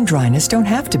 soreness, and dryness don't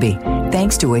have to be,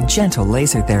 thanks to a gentle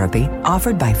laser therapy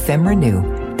offered by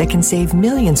FemRenew that can save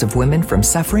millions of women from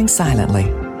suffering silently.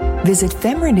 Visit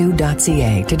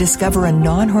femrenew.ca to discover a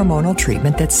non-hormonal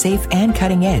treatment that's safe and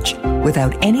cutting edge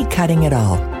without any cutting at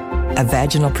all. A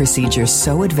vaginal procedure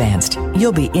so advanced,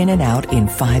 you'll be in and out in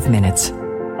 5 minutes.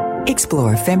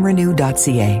 Explore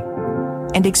femrenew.ca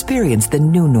and experience the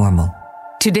new normal.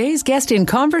 Today's guest in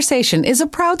conversation is a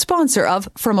proud sponsor of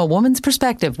From a Woman's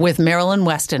Perspective with Marilyn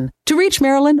Weston. To reach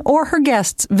Marilyn or her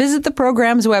guests, visit the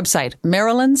program's website,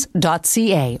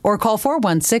 marilyns.ca, or call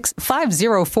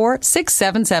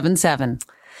 416-504-6777.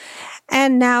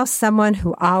 And now someone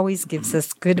who always gives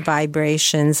us good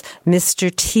vibrations,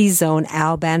 Mr. T-Zone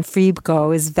Alban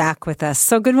Friebgo is back with us.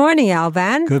 So good morning,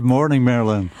 Alban. Good morning,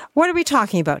 Marilyn. What are we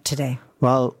talking about today?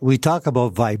 Well, we talk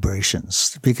about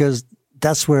vibrations because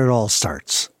that's where it all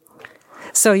starts.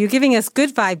 So you're giving us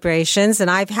good vibrations, and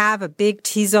I have a big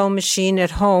T-Zone machine at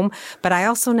home, but I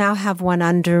also now have one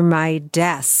under my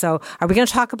desk. So are we going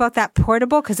to talk about that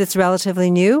portable because it's relatively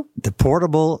new? The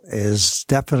portable is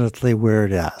definitely where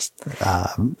it is.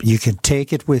 You can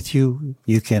take it with you.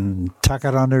 You can tuck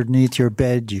it underneath your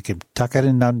bed. You can tuck it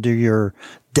in under your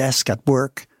desk at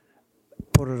work.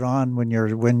 Put it on when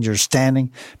you're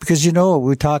standing, because you know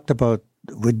we talked about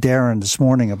with Darren this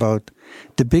morning about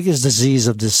the biggest disease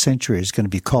of this century is going to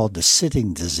be called the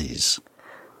sitting disease.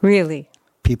 Really?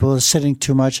 People are sitting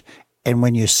too much, and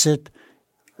when you sit,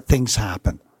 things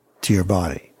happen to your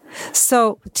body.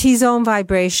 So, T-Zone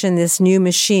Vibration, this new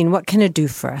machine, what can it do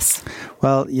for us?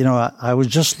 Well, I was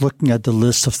just looking at the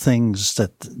list of things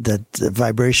that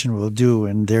vibration will do,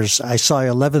 and I saw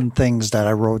 11 things that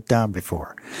I wrote down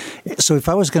before. So if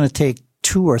I was going to take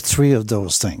 2 or 3 of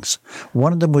those things,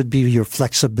 one of them would be your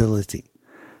flexibility.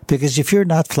 Because if you're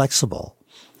not flexible,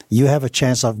 you have a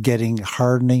chance of getting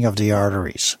hardening of the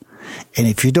arteries. And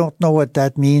if you don't know what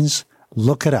that means,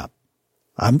 look it up.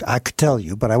 I could tell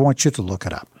you, but I want you to look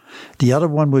it up. The other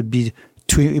one would be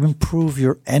to improve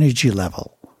your energy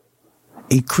level,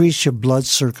 increase your blood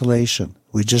circulation.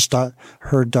 We just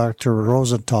heard Dr.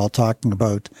 Rosenthal talking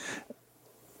about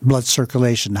blood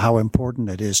circulation, how important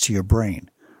it is to your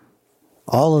brain.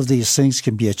 All of these things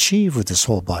can be achieved with this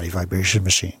whole body vibration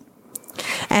machine.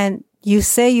 And you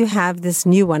say you have this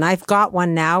new one. I've got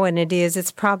one now, and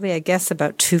it's probably, I guess,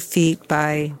 about 2 feet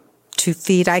by 2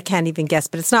 feet. I can't even guess,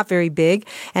 but it's not very big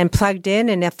and plugged in.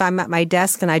 And if I'm at my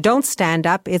desk and I don't stand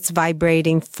up, it's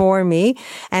vibrating for me.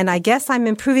 And I guess I'm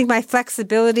improving my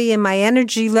flexibility and my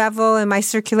energy level and my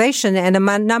circulation and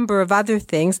a number of other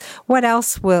things. What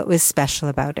else is special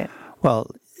about it?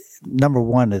 Well, number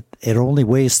one, it only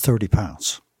weighs 30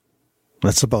 pounds.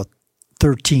 That's about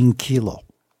 13 kilo.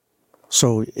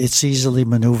 So it's easily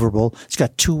maneuverable. It's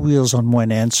got 2 wheels on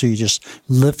one end, so you just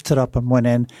lift it up on one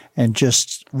end and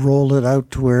just roll it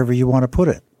out to wherever you want to put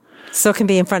it. So it can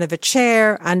be in front of a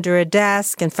chair, under a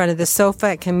desk, in front of the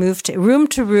sofa. It can move to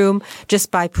room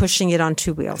just by pushing it on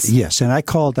 2 wheels. Yes, and I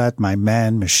call that my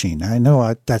man machine. I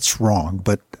know that's wrong,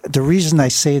 but the reason I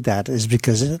say that is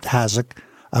because it has a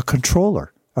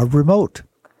controller, a remote.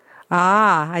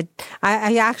 I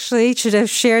actually should have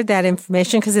shared that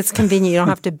information because it's convenient. You don't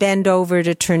have to bend over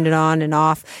to turn it on and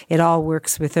off. It all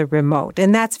works with a remote.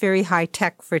 And that's very high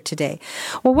tech for today.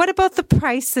 Well, what about the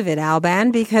price of it,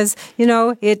 Alban? Because,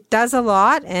 it does a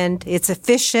lot and it's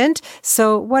efficient.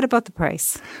 So what about the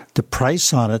price? The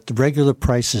price on it, the regular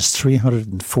price is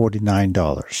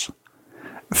 $349.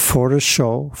 For the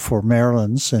show, for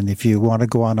Marilyn's, and if you want to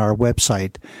go on our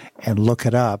website and look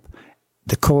it up,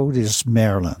 the code is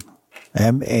Marilyn.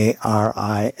 Marilyn.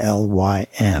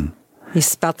 You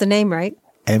spelled the name right.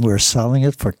 And we're selling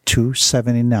it for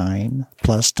 $279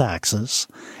 plus taxes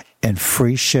and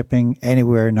free shipping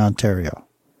anywhere in Ontario.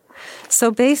 So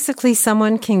basically,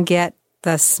 someone can get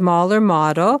the smaller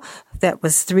model that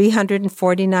was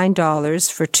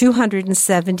 $349 for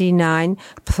 $279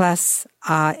 plus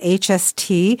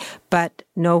HST, but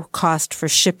no cost for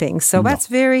shipping. So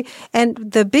that's and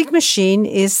the big machine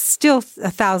is still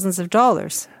thousands of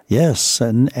dollars. Yes,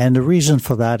 and the reason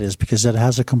for that is because it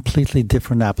has a completely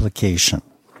different application.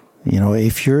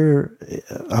 If you're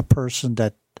a person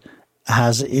that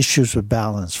has issues with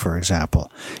balance, for example,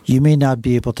 you may not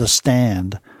be able to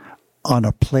stand on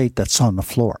a plate that's on the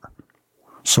floor.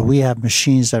 So we have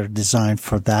machines that are designed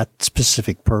for that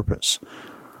specific purpose.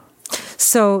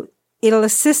 So it'll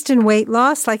assist in weight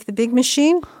loss like the big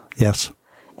machine? Yes.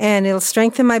 And it'll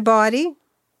strengthen my body?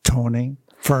 Toning,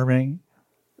 firming.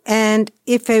 And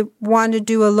if I want to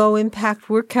do a low-impact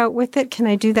workout with it, can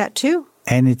I do that too?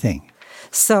 Anything.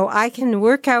 So I can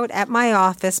work out at my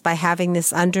office by having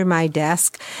this under my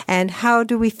desk. And how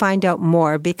do we find out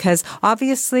more? Because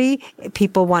obviously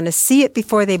people want to see it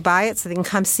before they buy it so they can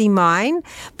come see mine.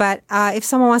 But if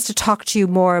someone wants to talk to you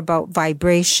more about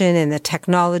vibration and the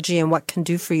technology and what can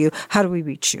do for you, how do we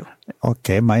reach you?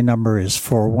 Okay, my number is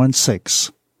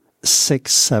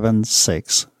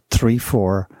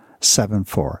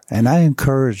 416-676-3474. And I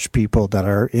encourage people that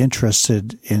are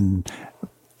interested in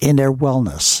their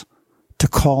wellness to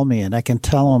call me, and I can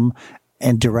tell them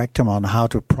and direct them on how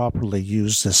to properly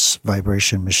use this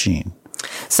vibration machine.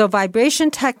 So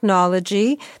vibration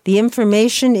technology, the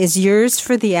information is yours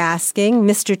for the asking.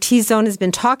 Mr. T-Zone has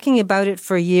been talking about it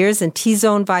for years, and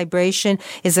T-Zone Vibration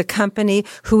is a company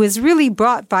who has really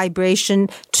brought vibration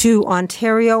to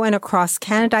Ontario and across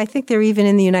Canada. I think they're even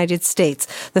in the United States.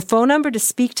 The phone number to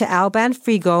speak to Alban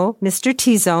Frigo, Mr.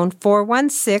 T-Zone,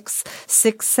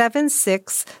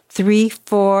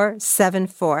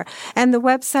 416-676-3474. And the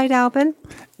website, Alban?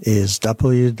 Is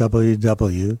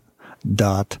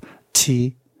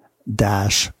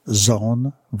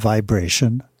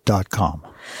www.t-zonevibration.com.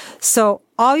 So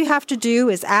all you have to do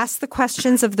is ask the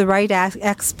questions of the right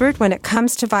expert when it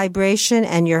comes to vibration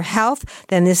and your health.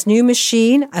 Then this new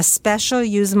machine, a special,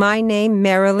 use my name,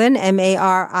 Marilyn,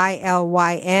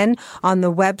 Marilyn, on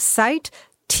the website,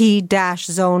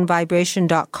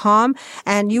 t-zonevibration.com,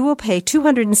 and you will pay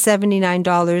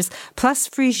 $279 plus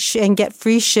and get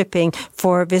free shipping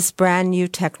for this brand new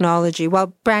technology.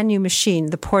 Well, brand new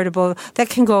machine, the portable that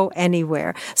can go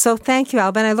anywhere. So thank you,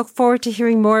 Alban. I look forward to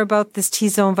hearing more about this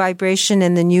T-Zone vibration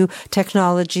and the new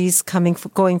technologies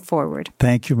going forward.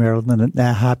 Thank you, Marilyn, and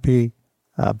happy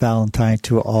Valentine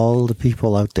to all the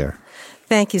people out there.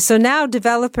 Thank you. So now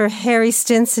developer Harry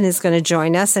Stinson is going to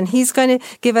join us, and he's going to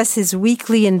give us his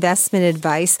weekly investment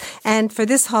advice. And for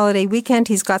this holiday weekend,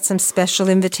 he's got some special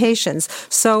invitations.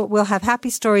 So we'll have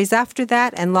happy stories after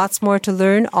that and lots more to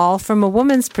learn, all from a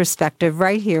woman's perspective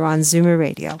right here on Zoomer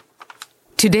Radio.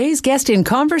 Today's guest in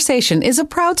conversation is a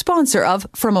proud sponsor of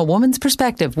From a Woman's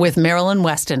Perspective with Marilyn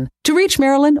Weston. To reach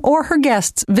Marilyn or her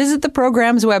guests, visit the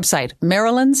program's website,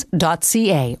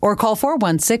 marilyns.ca, or call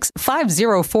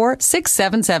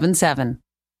 416-504-6777.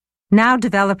 Now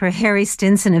developer Harry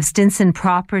Stinson of Stinson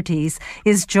Properties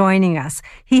is joining us.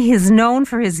 He is known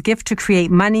for his gift to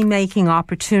create money-making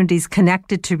opportunities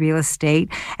connected to real estate,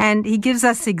 and he gives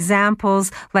us examples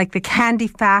like the Candy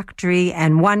Factory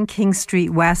and 1 King Street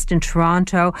West in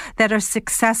Toronto that are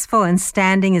successful and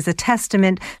standing as a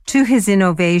testament to his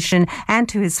innovation and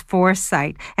to his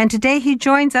foresight. And today he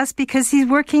joins us because he's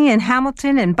working in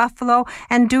Hamilton and Buffalo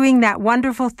and doing that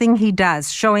wonderful thing he does,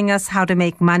 showing us how to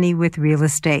make money with real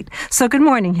estate. So good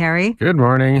morning, Harry. Good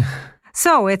morning.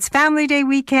 So it's Family Day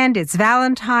weekend, it's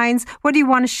Valentine's. What do you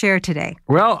want to share today?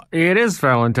 Well, it is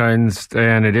Valentine's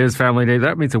and it is Family Day.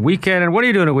 That means a weekend. And what do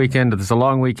you do on a weekend? If it's a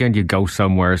long weekend, you go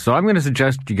somewhere. So I'm going to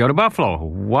suggest you go to Buffalo.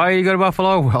 Why you go to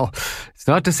Buffalo? Well, it's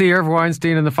not to see Irv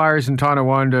Weinstein and the fires in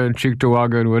Tonawanda and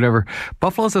Cheektowaga and whatever.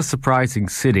 Buffalo's a surprising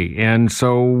city. And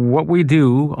so what we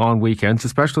do on weekends,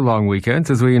 especially long weekends,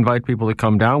 is we invite people to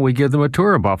come down. We give them a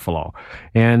tour of Buffalo.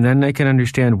 And then they can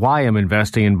understand why I'm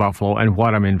investing in Buffalo and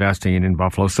what I'm investing in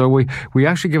Buffalo. So we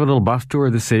actually give a little bus tour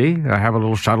of the city. I have a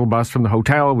little shuttle bus from the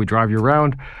hotel. We drive you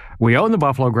around. We own the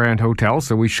Buffalo Grand Hotel,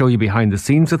 so we show you behind the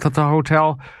scenes at the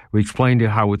hotel. We explain to you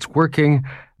how it's working.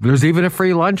 There's even a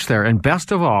free lunch there. And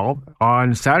best of all,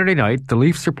 on Saturday night, the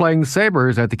Leafs are playing the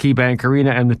Sabres at the KeyBank Arena,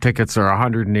 and the tickets are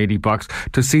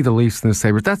 $180 to see the Leafs and the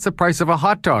Sabres. That's the price of a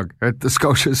hot dog at the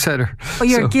Scotia Centre. Oh,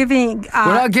 you're giving...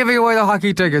 we're not giving away the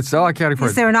hockey tickets. No, I can't afford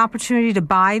it. Is there an opportunity to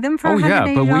buy them for $180? Oh,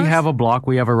 yeah, but we have a block.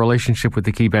 We have a relationship with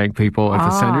the KeyBank people at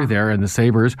the Centre there and the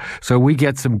Sabres. So we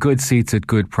get some good seats at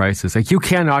good prices. Like, you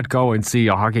cannot go and see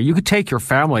a hockey. You could take your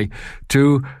family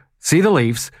to see the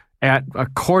Leafs at a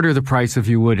quarter the price of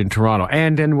you would in Toronto.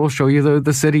 And then we'll show you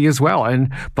the city as well.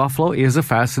 And Buffalo is a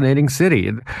fascinating city.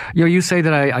 And, you know, you say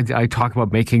that I talk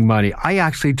about making money. I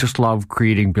actually just love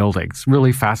creating buildings,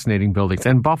 really fascinating buildings.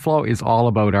 And Buffalo is all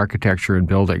about architecture and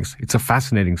buildings. It's a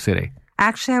fascinating city.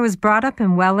 Actually, I was brought up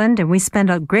in Welland, and we spend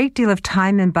a great deal of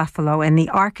time in Buffalo, and the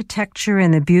architecture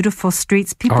and the beautiful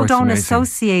streets, people don't amazing.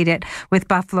 Associate it with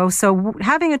Buffalo. So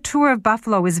having a tour of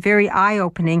Buffalo is very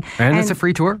eye-opening. And it's a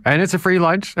free tour, and it's a free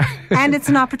lunch. And it's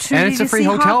an opportunity and it's a to free see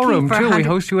hotel room, for too. We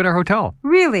host you at our hotel.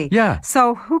 Really? Yeah.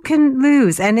 So who can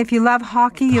lose? And if you love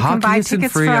hockey, you can buy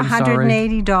tickets free, for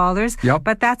 $180. Yep.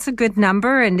 But that's a good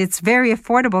number, and it's very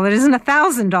affordable. It isn't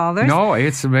 $1,000. No,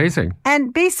 it's amazing.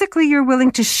 And basically, you're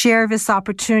willing to share this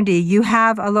opportunity. You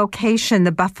have a location,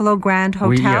 the Buffalo Grand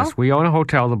Hotel? We own a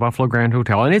hotel, the Buffalo Grand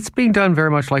Hotel, and it's being done very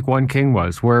much like 1 King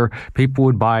was, where people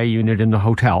would buy a unit in the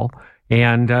hotel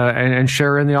and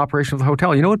share in the operation of the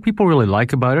hotel. You know what people really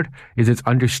like about it is it's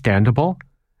understandable.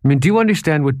 I mean, do you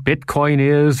understand what Bitcoin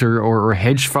is or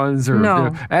hedge funds?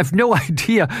 No. I have no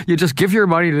idea. You just give your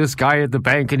money to this guy at the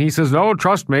bank and he says, "No,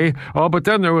 trust me." Oh, but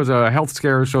then there was a health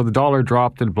scare, so the dollar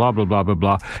dropped and blah, blah, blah, blah,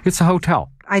 blah. It's a hotel.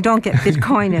 I don't get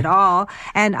Bitcoin at all.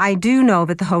 And I do know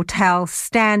that the hotel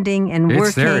standing and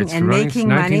working and making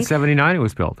money. 1979 it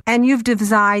was built. And you've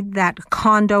designed that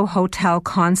condo hotel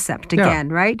concept again,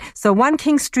 right? So 1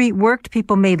 King Street worked,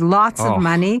 people made lots of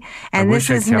money. And this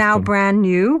is now brand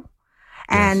new.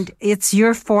 And it's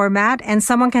your format, and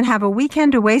someone can have a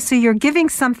weekend away, so you're giving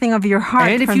something of your heart.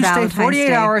 And if you stay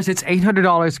 48 hours, it's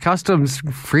 $800 customs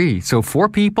free. So 4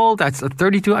 people, that's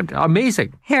 $32.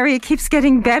 Amazing. Harry, it keeps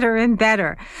getting better and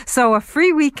better. So a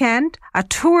free weekend, a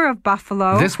tour of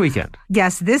Buffalo. This weekend.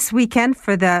 Yes, this weekend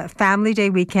for the Family Day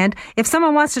weekend. If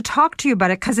someone wants to talk to you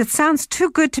about it, because it sounds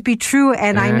too good to be true,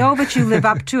 and I know that you live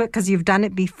up to it because you've done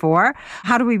it before,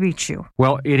 how do we reach you?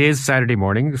 Well, it is Saturday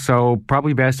morning, so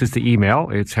probably best is the email.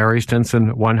 It's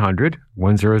harrystinson100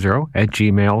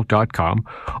 @gmail.com,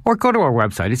 or go to our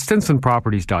website. It's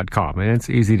stinsonproperties.com, and it's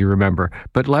easy to remember.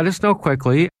 But let us know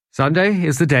quickly. Sunday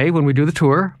is the day when we do the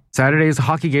tour. Saturday is a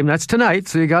hockey game. That's tonight,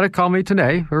 so you got to call me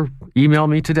today or email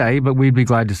me today, but we'd be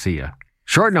glad to see you.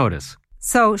 Short notice.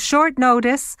 So short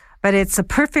notice, But it's a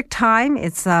perfect time.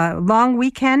 It's a long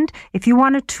weekend. If you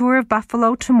want a tour of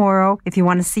Buffalo tomorrow, if you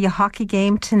want to see a hockey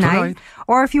game tonight,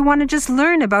 or if you want to just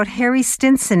learn about Harry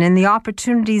Stinson and the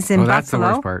opportunities in Buffalo, that's the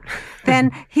worst part.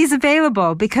 then he's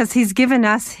available because he's given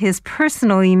us his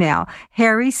personal email,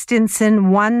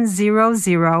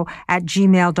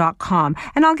 harrystinson100@gmail.com.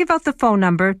 And I'll give out the phone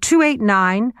number,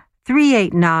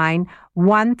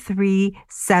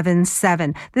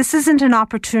 289-389-1377. This isn't an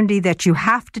opportunity that you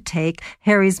have to take.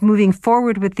 Harry's moving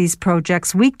forward with these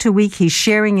projects. Week to week, he's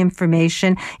sharing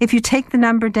information. If you take the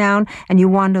number down and you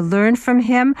want to learn from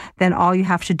him, then all you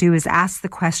have to do is ask the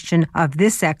question of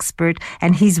this expert,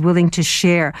 and he's willing to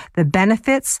share the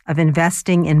benefits of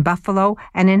investing in Buffalo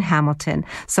and in Hamilton.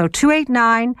 So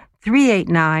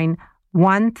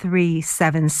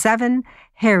 289-389-1377.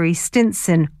 Harry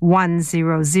Stinson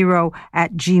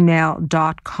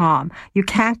 100@gmail.com. You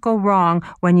can't go wrong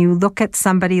when you look at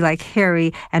somebody like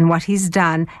Harry and what he's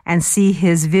done and see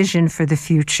his vision for the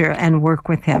future and work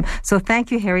with him. So thank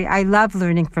you, Harry. I love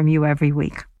learning from you every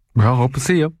week. Well, hope to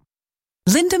see you.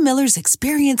 Linda Miller's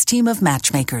experienced team of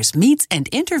matchmakers meets and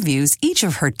interviews each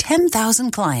of her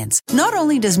 10,000 clients. Not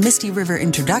only does Misty River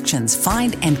Introductions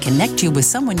find and connect you with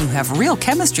someone you have real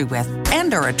chemistry with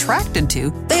and are attracted to,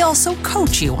 they also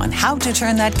coach you on how to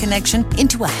turn that connection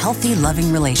into a healthy,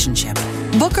 loving relationship.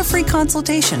 Book a free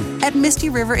consultation at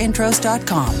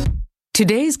MistyRiverIntros.com.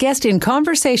 Today's guest in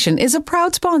conversation is a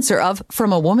proud sponsor of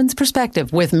From a Woman's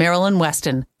Perspective with Marilyn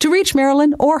Weston. To reach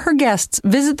Marilyn or her guests,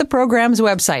 visit the program's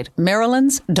website,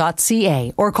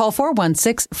 marilyns.ca, or call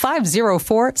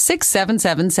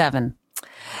 416-504-6777.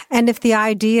 And if the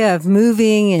idea of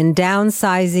moving and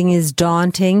downsizing is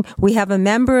daunting, we have a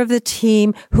member of the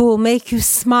team who will make you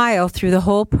smile through the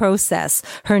whole process.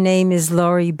 Her name is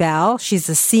Lori Bell. She's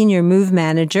a senior move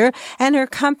manager, and her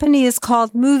company is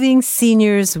called Moving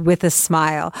Seniors with a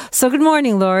Smile. So good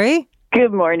morning, Lori.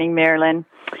 Good morning, Marilyn.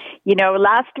 You know,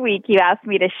 last week you asked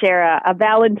me to share a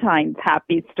Valentine's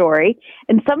happy story,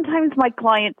 and sometimes my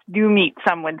clients do meet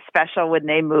someone special when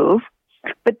they move.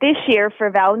 But this year,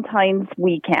 for Valentine's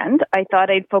weekend, I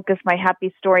thought I'd focus my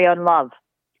happy story on love,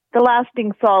 the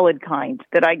lasting, solid kind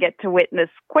that I get to witness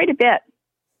quite a bit.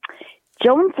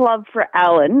 Joan's love for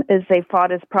Alan as they fought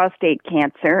his prostate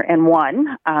cancer and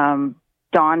won.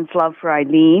 Dawn's love for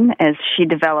Eileen as she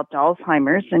developed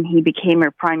Alzheimer's and he became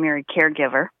her primary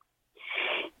caregiver.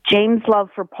 James'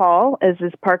 love for Paul as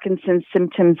his Parkinson's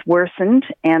symptoms worsened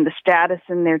and the status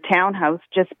in their townhouse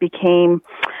just became,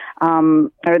 or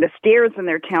the stairs in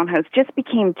their townhouse just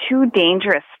became too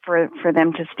dangerous for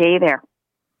them to stay there.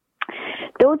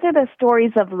 Those are the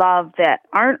stories of love that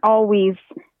aren't always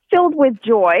filled with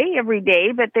joy every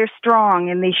day, but they're strong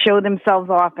and they show themselves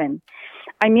often.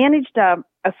 I managed a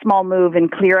small move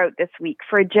and clear out this week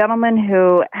for a gentleman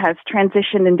who has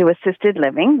transitioned into assisted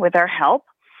living with our help.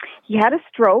 He had a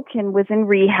stroke and was in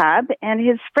rehab, and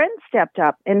his friend stepped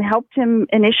up and helped him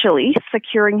initially,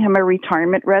 securing him a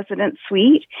retirement resident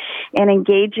suite and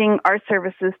engaging our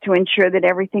services to ensure that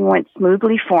everything went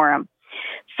smoothly for him.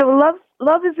 So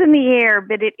love is in the air,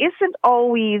 but it isn't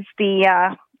always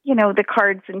the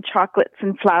cards and chocolates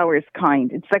and flowers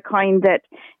kind. It's the kind that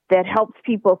helps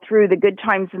people through the good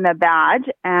times and the bad,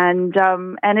 and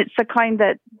it's the kind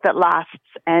that lasts,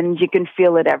 and you can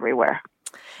feel it everywhere.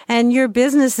 And your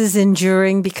business is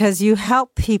enduring because you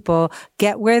help people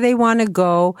get where they want to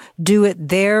go, do it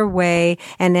their way,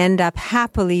 and end up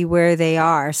happily where they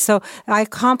are. So I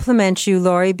compliment you,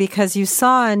 Lori, because you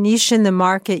saw a niche in the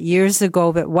market years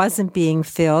ago that wasn't being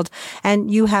filled, and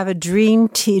you have a dream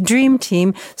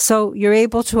team. So you're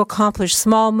able to accomplish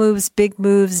small moves, big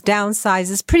moves,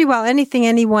 downsizes, pretty well anything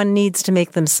anyone needs to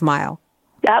make them smile.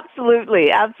 Absolutely.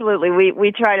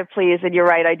 We try to please, and you're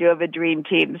right, I do have a dream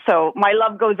team. So my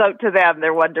love goes out to them.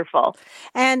 They're wonderful.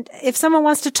 And if someone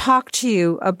wants to talk to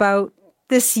you about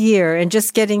this year and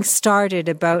just getting started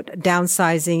about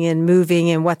downsizing and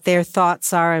moving and what their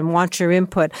thoughts are and want your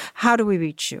input, how do we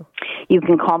reach you? You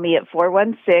can call me at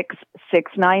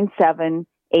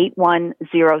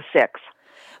 416-697-8106.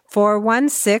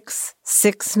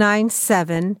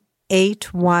 416-697-8106.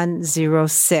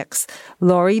 8106.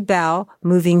 Lori Bell,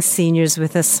 Moving Seniors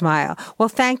with a Smile. Well,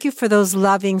 thank you for those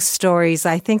loving stories.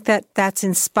 I think that's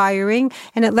inspiring,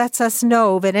 and it lets us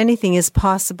know that anything is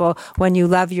possible when you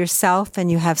love yourself and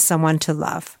you have someone to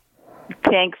love.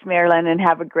 Thanks, Marilyn, and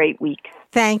have a great week.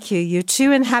 Thank you. You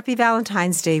too, and happy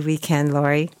Valentine's Day weekend,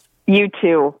 Lori. You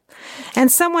too.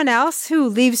 And someone else who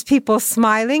leaves people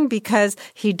smiling because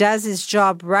he does his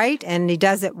job right and he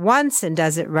does it once and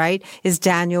does it right is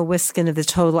Daniel Wiskin of the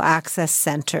Total Access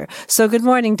Center. So good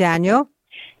morning, Daniel.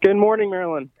 Good morning,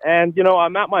 Marilyn. And,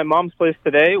 I'm at my mom's place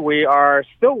today. We are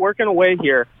still working away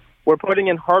here. we're putting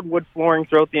in hardwood flooring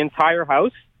throughout the entire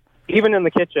house, even in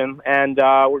the kitchen. And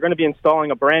we're going to be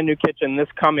installing a brand new kitchen this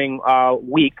coming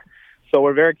week. So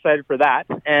we're very excited for that.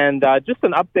 And just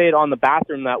an update on the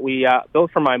bathroom that we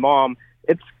built for my mom.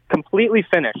 It's completely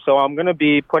finished. So I'm going to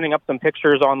be putting up some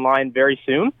pictures online very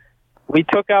soon. We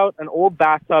took out an old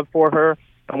bathtub for her,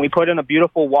 and we put in a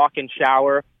beautiful walk-in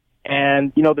shower.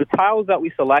 And, you know, the tiles that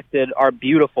we selected are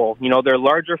beautiful. You know, they're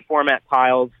larger format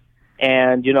tiles,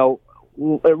 and, you know,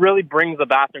 it really brings the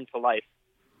bathroom to life.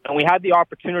 And we had the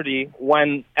opportunity,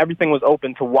 when everything was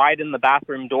open, to widen the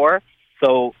bathroom door.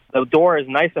 So the door is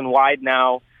nice and wide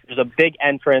now. There's a big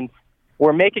entrance.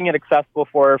 We're making it accessible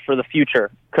for the future,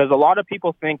 because a lot of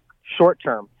people think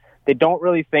short-term. They don't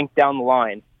really think down the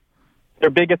line. Their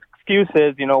biggest excuse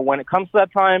is, you know, when it comes to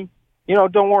that time, you know,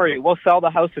 don't worry, we'll sell the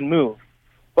house and move.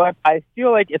 But I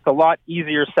feel like it's a lot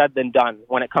easier said than done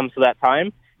when it comes to that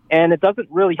time, and it doesn't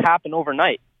really happen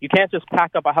overnight. You can't just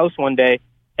pack up a house one day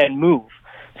and move.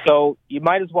 So you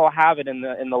might as well have it in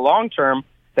the long term,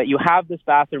 that you have this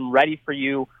bathroom ready for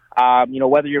you, you know,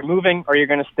 whether you're moving or you're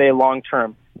going to stay long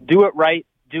term. Do it right,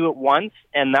 do it once,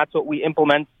 and that's what we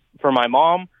implement for my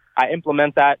mom. I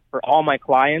implement that for all my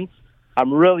clients.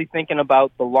 I'm really thinking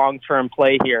about the long-term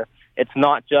play here. It's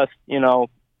not just, you know,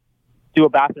 do a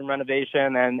bathroom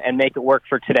renovation and make it work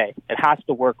for today. It has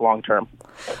to work long-term.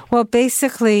 Well,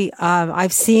 basically,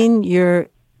 I've seen your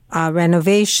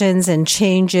renovations and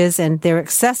changes, and they're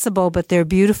accessible, but they're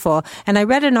beautiful. And I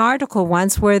read an article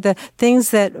once where the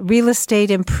things that real estate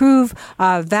improve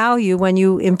value when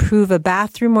you improve a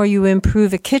bathroom or you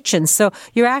improve a kitchen. So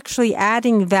you're actually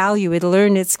adding value. It'll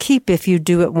earn its keep if you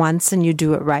do it once and you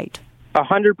do it right.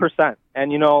 100%.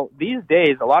 And, you know, these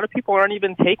days, a lot of people aren't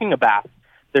even taking a bath.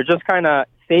 They're just kind of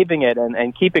saving it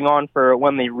and keeping on for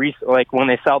when they when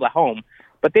they sell the home.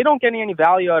 But they don't get any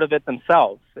value out of it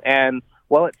themselves. And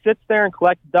while it sits there and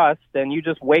collects dust, and you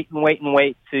just wait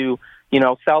to, you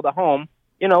know, sell the home,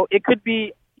 you know, it could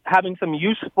be having some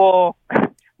useful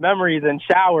memories and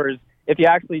showers if you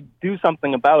actually do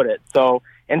something about it. So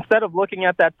instead of looking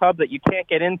at that tub that you can't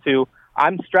get into,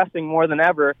 I'm stressing more than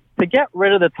ever to get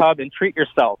rid of the tub and treat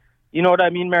yourself. You know what I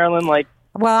mean, Marilyn? Like,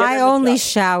 well, I only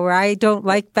shower. I don't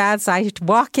like baths. I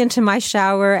walk into my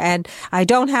shower, and I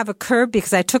don't have a curb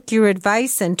because I took your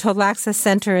advice, and Total Access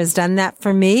Center has done that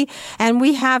for me. And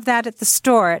we have that at the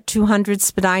store at 200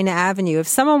 Spadina Avenue. If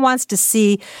someone wants to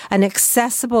see an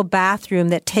accessible bathroom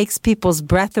that takes people's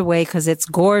breath away because it's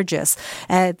gorgeous,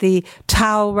 the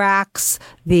towel racks,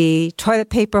 the toilet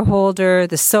paper holder,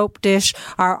 the soap dish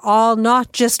are all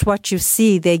not just what you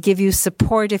see. They give you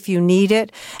support if you need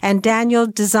it. And Daniel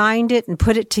designed it and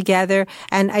put it together,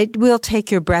 and it will take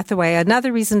your breath away.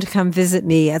 Another reason to come visit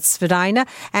me at Spadina,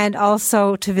 and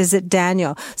also to visit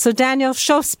Daniel. So Daniel,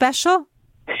 show special?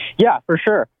 Yeah, for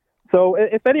sure. So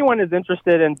if anyone is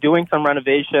interested in doing some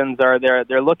renovations, or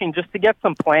they're looking just to get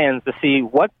some plans to see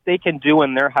what they can do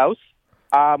in their house,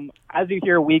 as you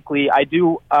hear weekly, I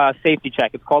do a safety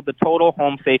check. It's called the Total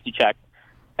Home Safety Check.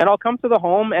 And I'll come to the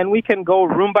home, and we can go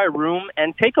room by room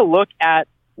and take a look at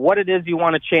what it is you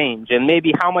want to change and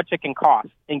maybe how much it can cost,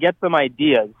 and get some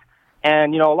ideas.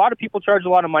 And, you know, a lot of people charge a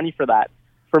lot of money for that.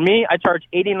 For me, I charge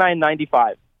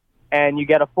 $89.95, and you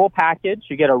get a full package.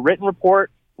 You get a written report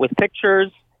with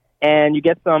pictures, and you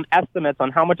get some estimates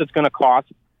on how much it's going to cost,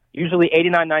 usually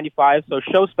 $89.95. So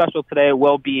show special today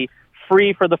will be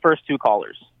free for the first 2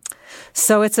 callers.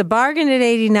 So it's a bargain at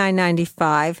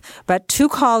 $89.95, but 2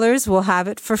 callers will have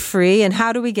it for free. And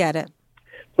how do we get it?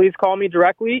 Please call me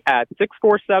directly at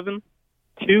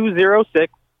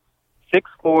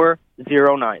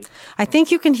 647-206-6409. I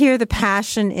think you can hear the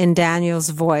passion in Daniel's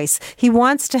voice. He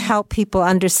wants to help people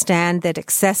understand that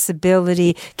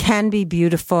accessibility can be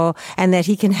beautiful, and that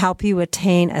he can help you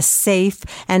attain a safe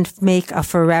and make a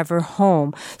forever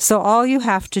home. So all you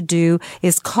have to do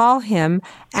is call him,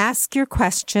 ask your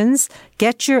questions,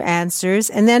 get your answers,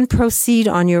 and then proceed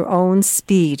on your own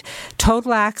speed.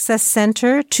 Total Access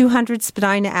Center, 200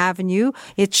 Spadina Avenue.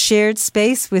 It's shared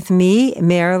space with me,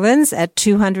 Marilyn's, at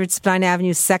 200 Spadina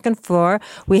Avenue, 2nd floor.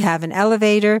 We have an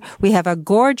elevator. We have a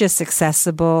gorgeous,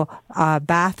 accessible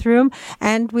bathroom.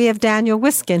 And we have Daniel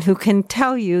Wiskin, who can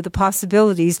tell you the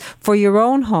possibilities for your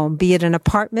own home, be it an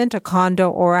apartment, a condo,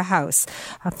 or a house.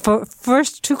 For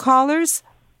first 2 callers,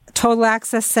 Total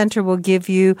Access Center will give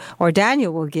you, or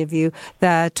Daniel will give you,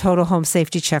 the Total Home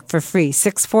Safety Check for free.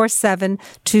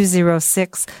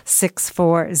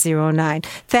 647-206-6409.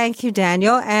 Thank you,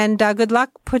 Daniel, and good luck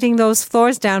putting those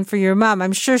floors down for your mom.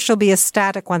 I'm sure she'll be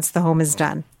ecstatic once the home is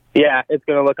done. Yeah, it's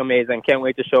going to look amazing. Can't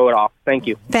wait to show it off. Thank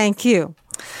you. Thank you.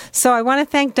 So I want to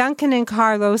thank Duncan and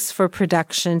Carlos for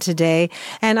production today.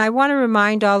 And I want to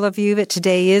remind all of you that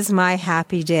today is my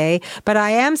happy day, but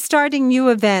I am starting new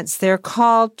events. They're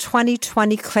called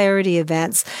 2020 Clarity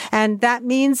events. And that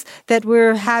means that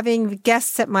we're having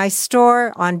guests at my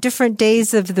store on different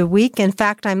days of the week. In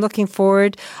fact, I'm looking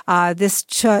forward this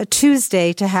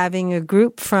Tuesday to having a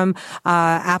group from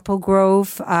Apple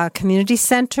Grove Community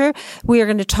Center. We are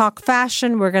going to talk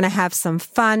fashion. We're going to have some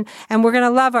fun, and we're going to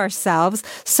love ourselves.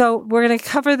 So we're going to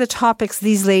cover the topics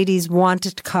these ladies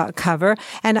wanted to cover.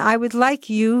 And I would like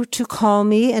you to call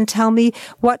me and tell me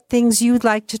what things you'd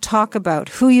like to talk about,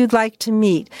 who you'd like to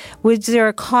meet. Was there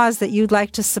a cause that you'd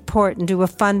like to support and do a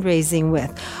fundraising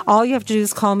with? All you have to do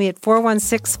is call me at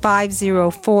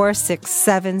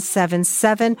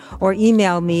 416-504-6777 or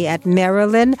email me at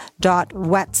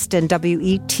marilyn.wetston,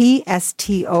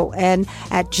 WETSTON,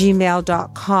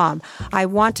 @gmail.com. I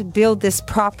want to build this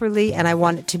properly, and I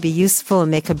want it to be useful and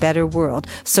make a better world.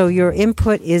 So your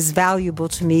input is valuable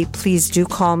to me. Please do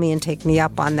call me and take me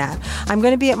up on that. I'm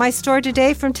going to be at my store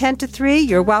today from 10 to 3.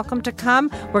 You're welcome to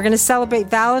come. We're going to celebrate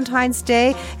Valentine's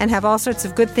Day and have all sorts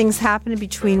of good things happening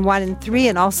between 1 and 3,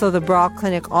 and also the Bra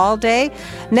Clinic all day.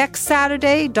 Next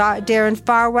Saturday, Darren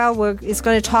Farwell is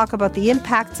going to talk about the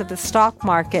impacts of the stock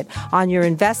market on your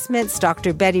investments.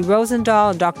 Dr. Betty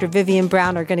Rosendahl and Dr. Vivian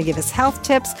Brown are going to give us health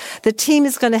tips. The team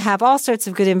is going to have all sorts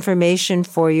of good information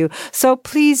for you. So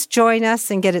please join us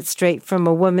and get it straight from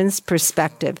a woman's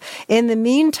perspective. In the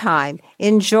meantime,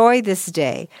 enjoy this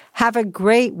day. Have a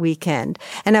great weekend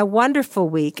and a wonderful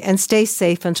week, and stay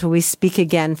safe until we speak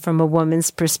again from a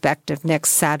woman's perspective next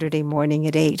Saturday morning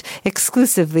at 8,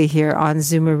 exclusively here on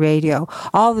Zoomer Radio.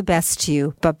 All the best to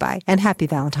you. Bye-bye, and happy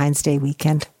Valentine's Day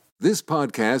weekend. This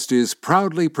podcast is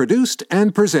proudly produced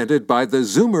and presented by the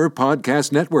Zoomer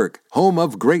Podcast Network, home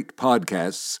of great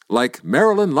podcasts like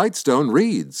Marilyn Lightstone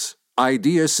Reads,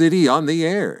 Idea City on the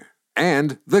Air,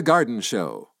 and The Garden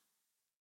Show.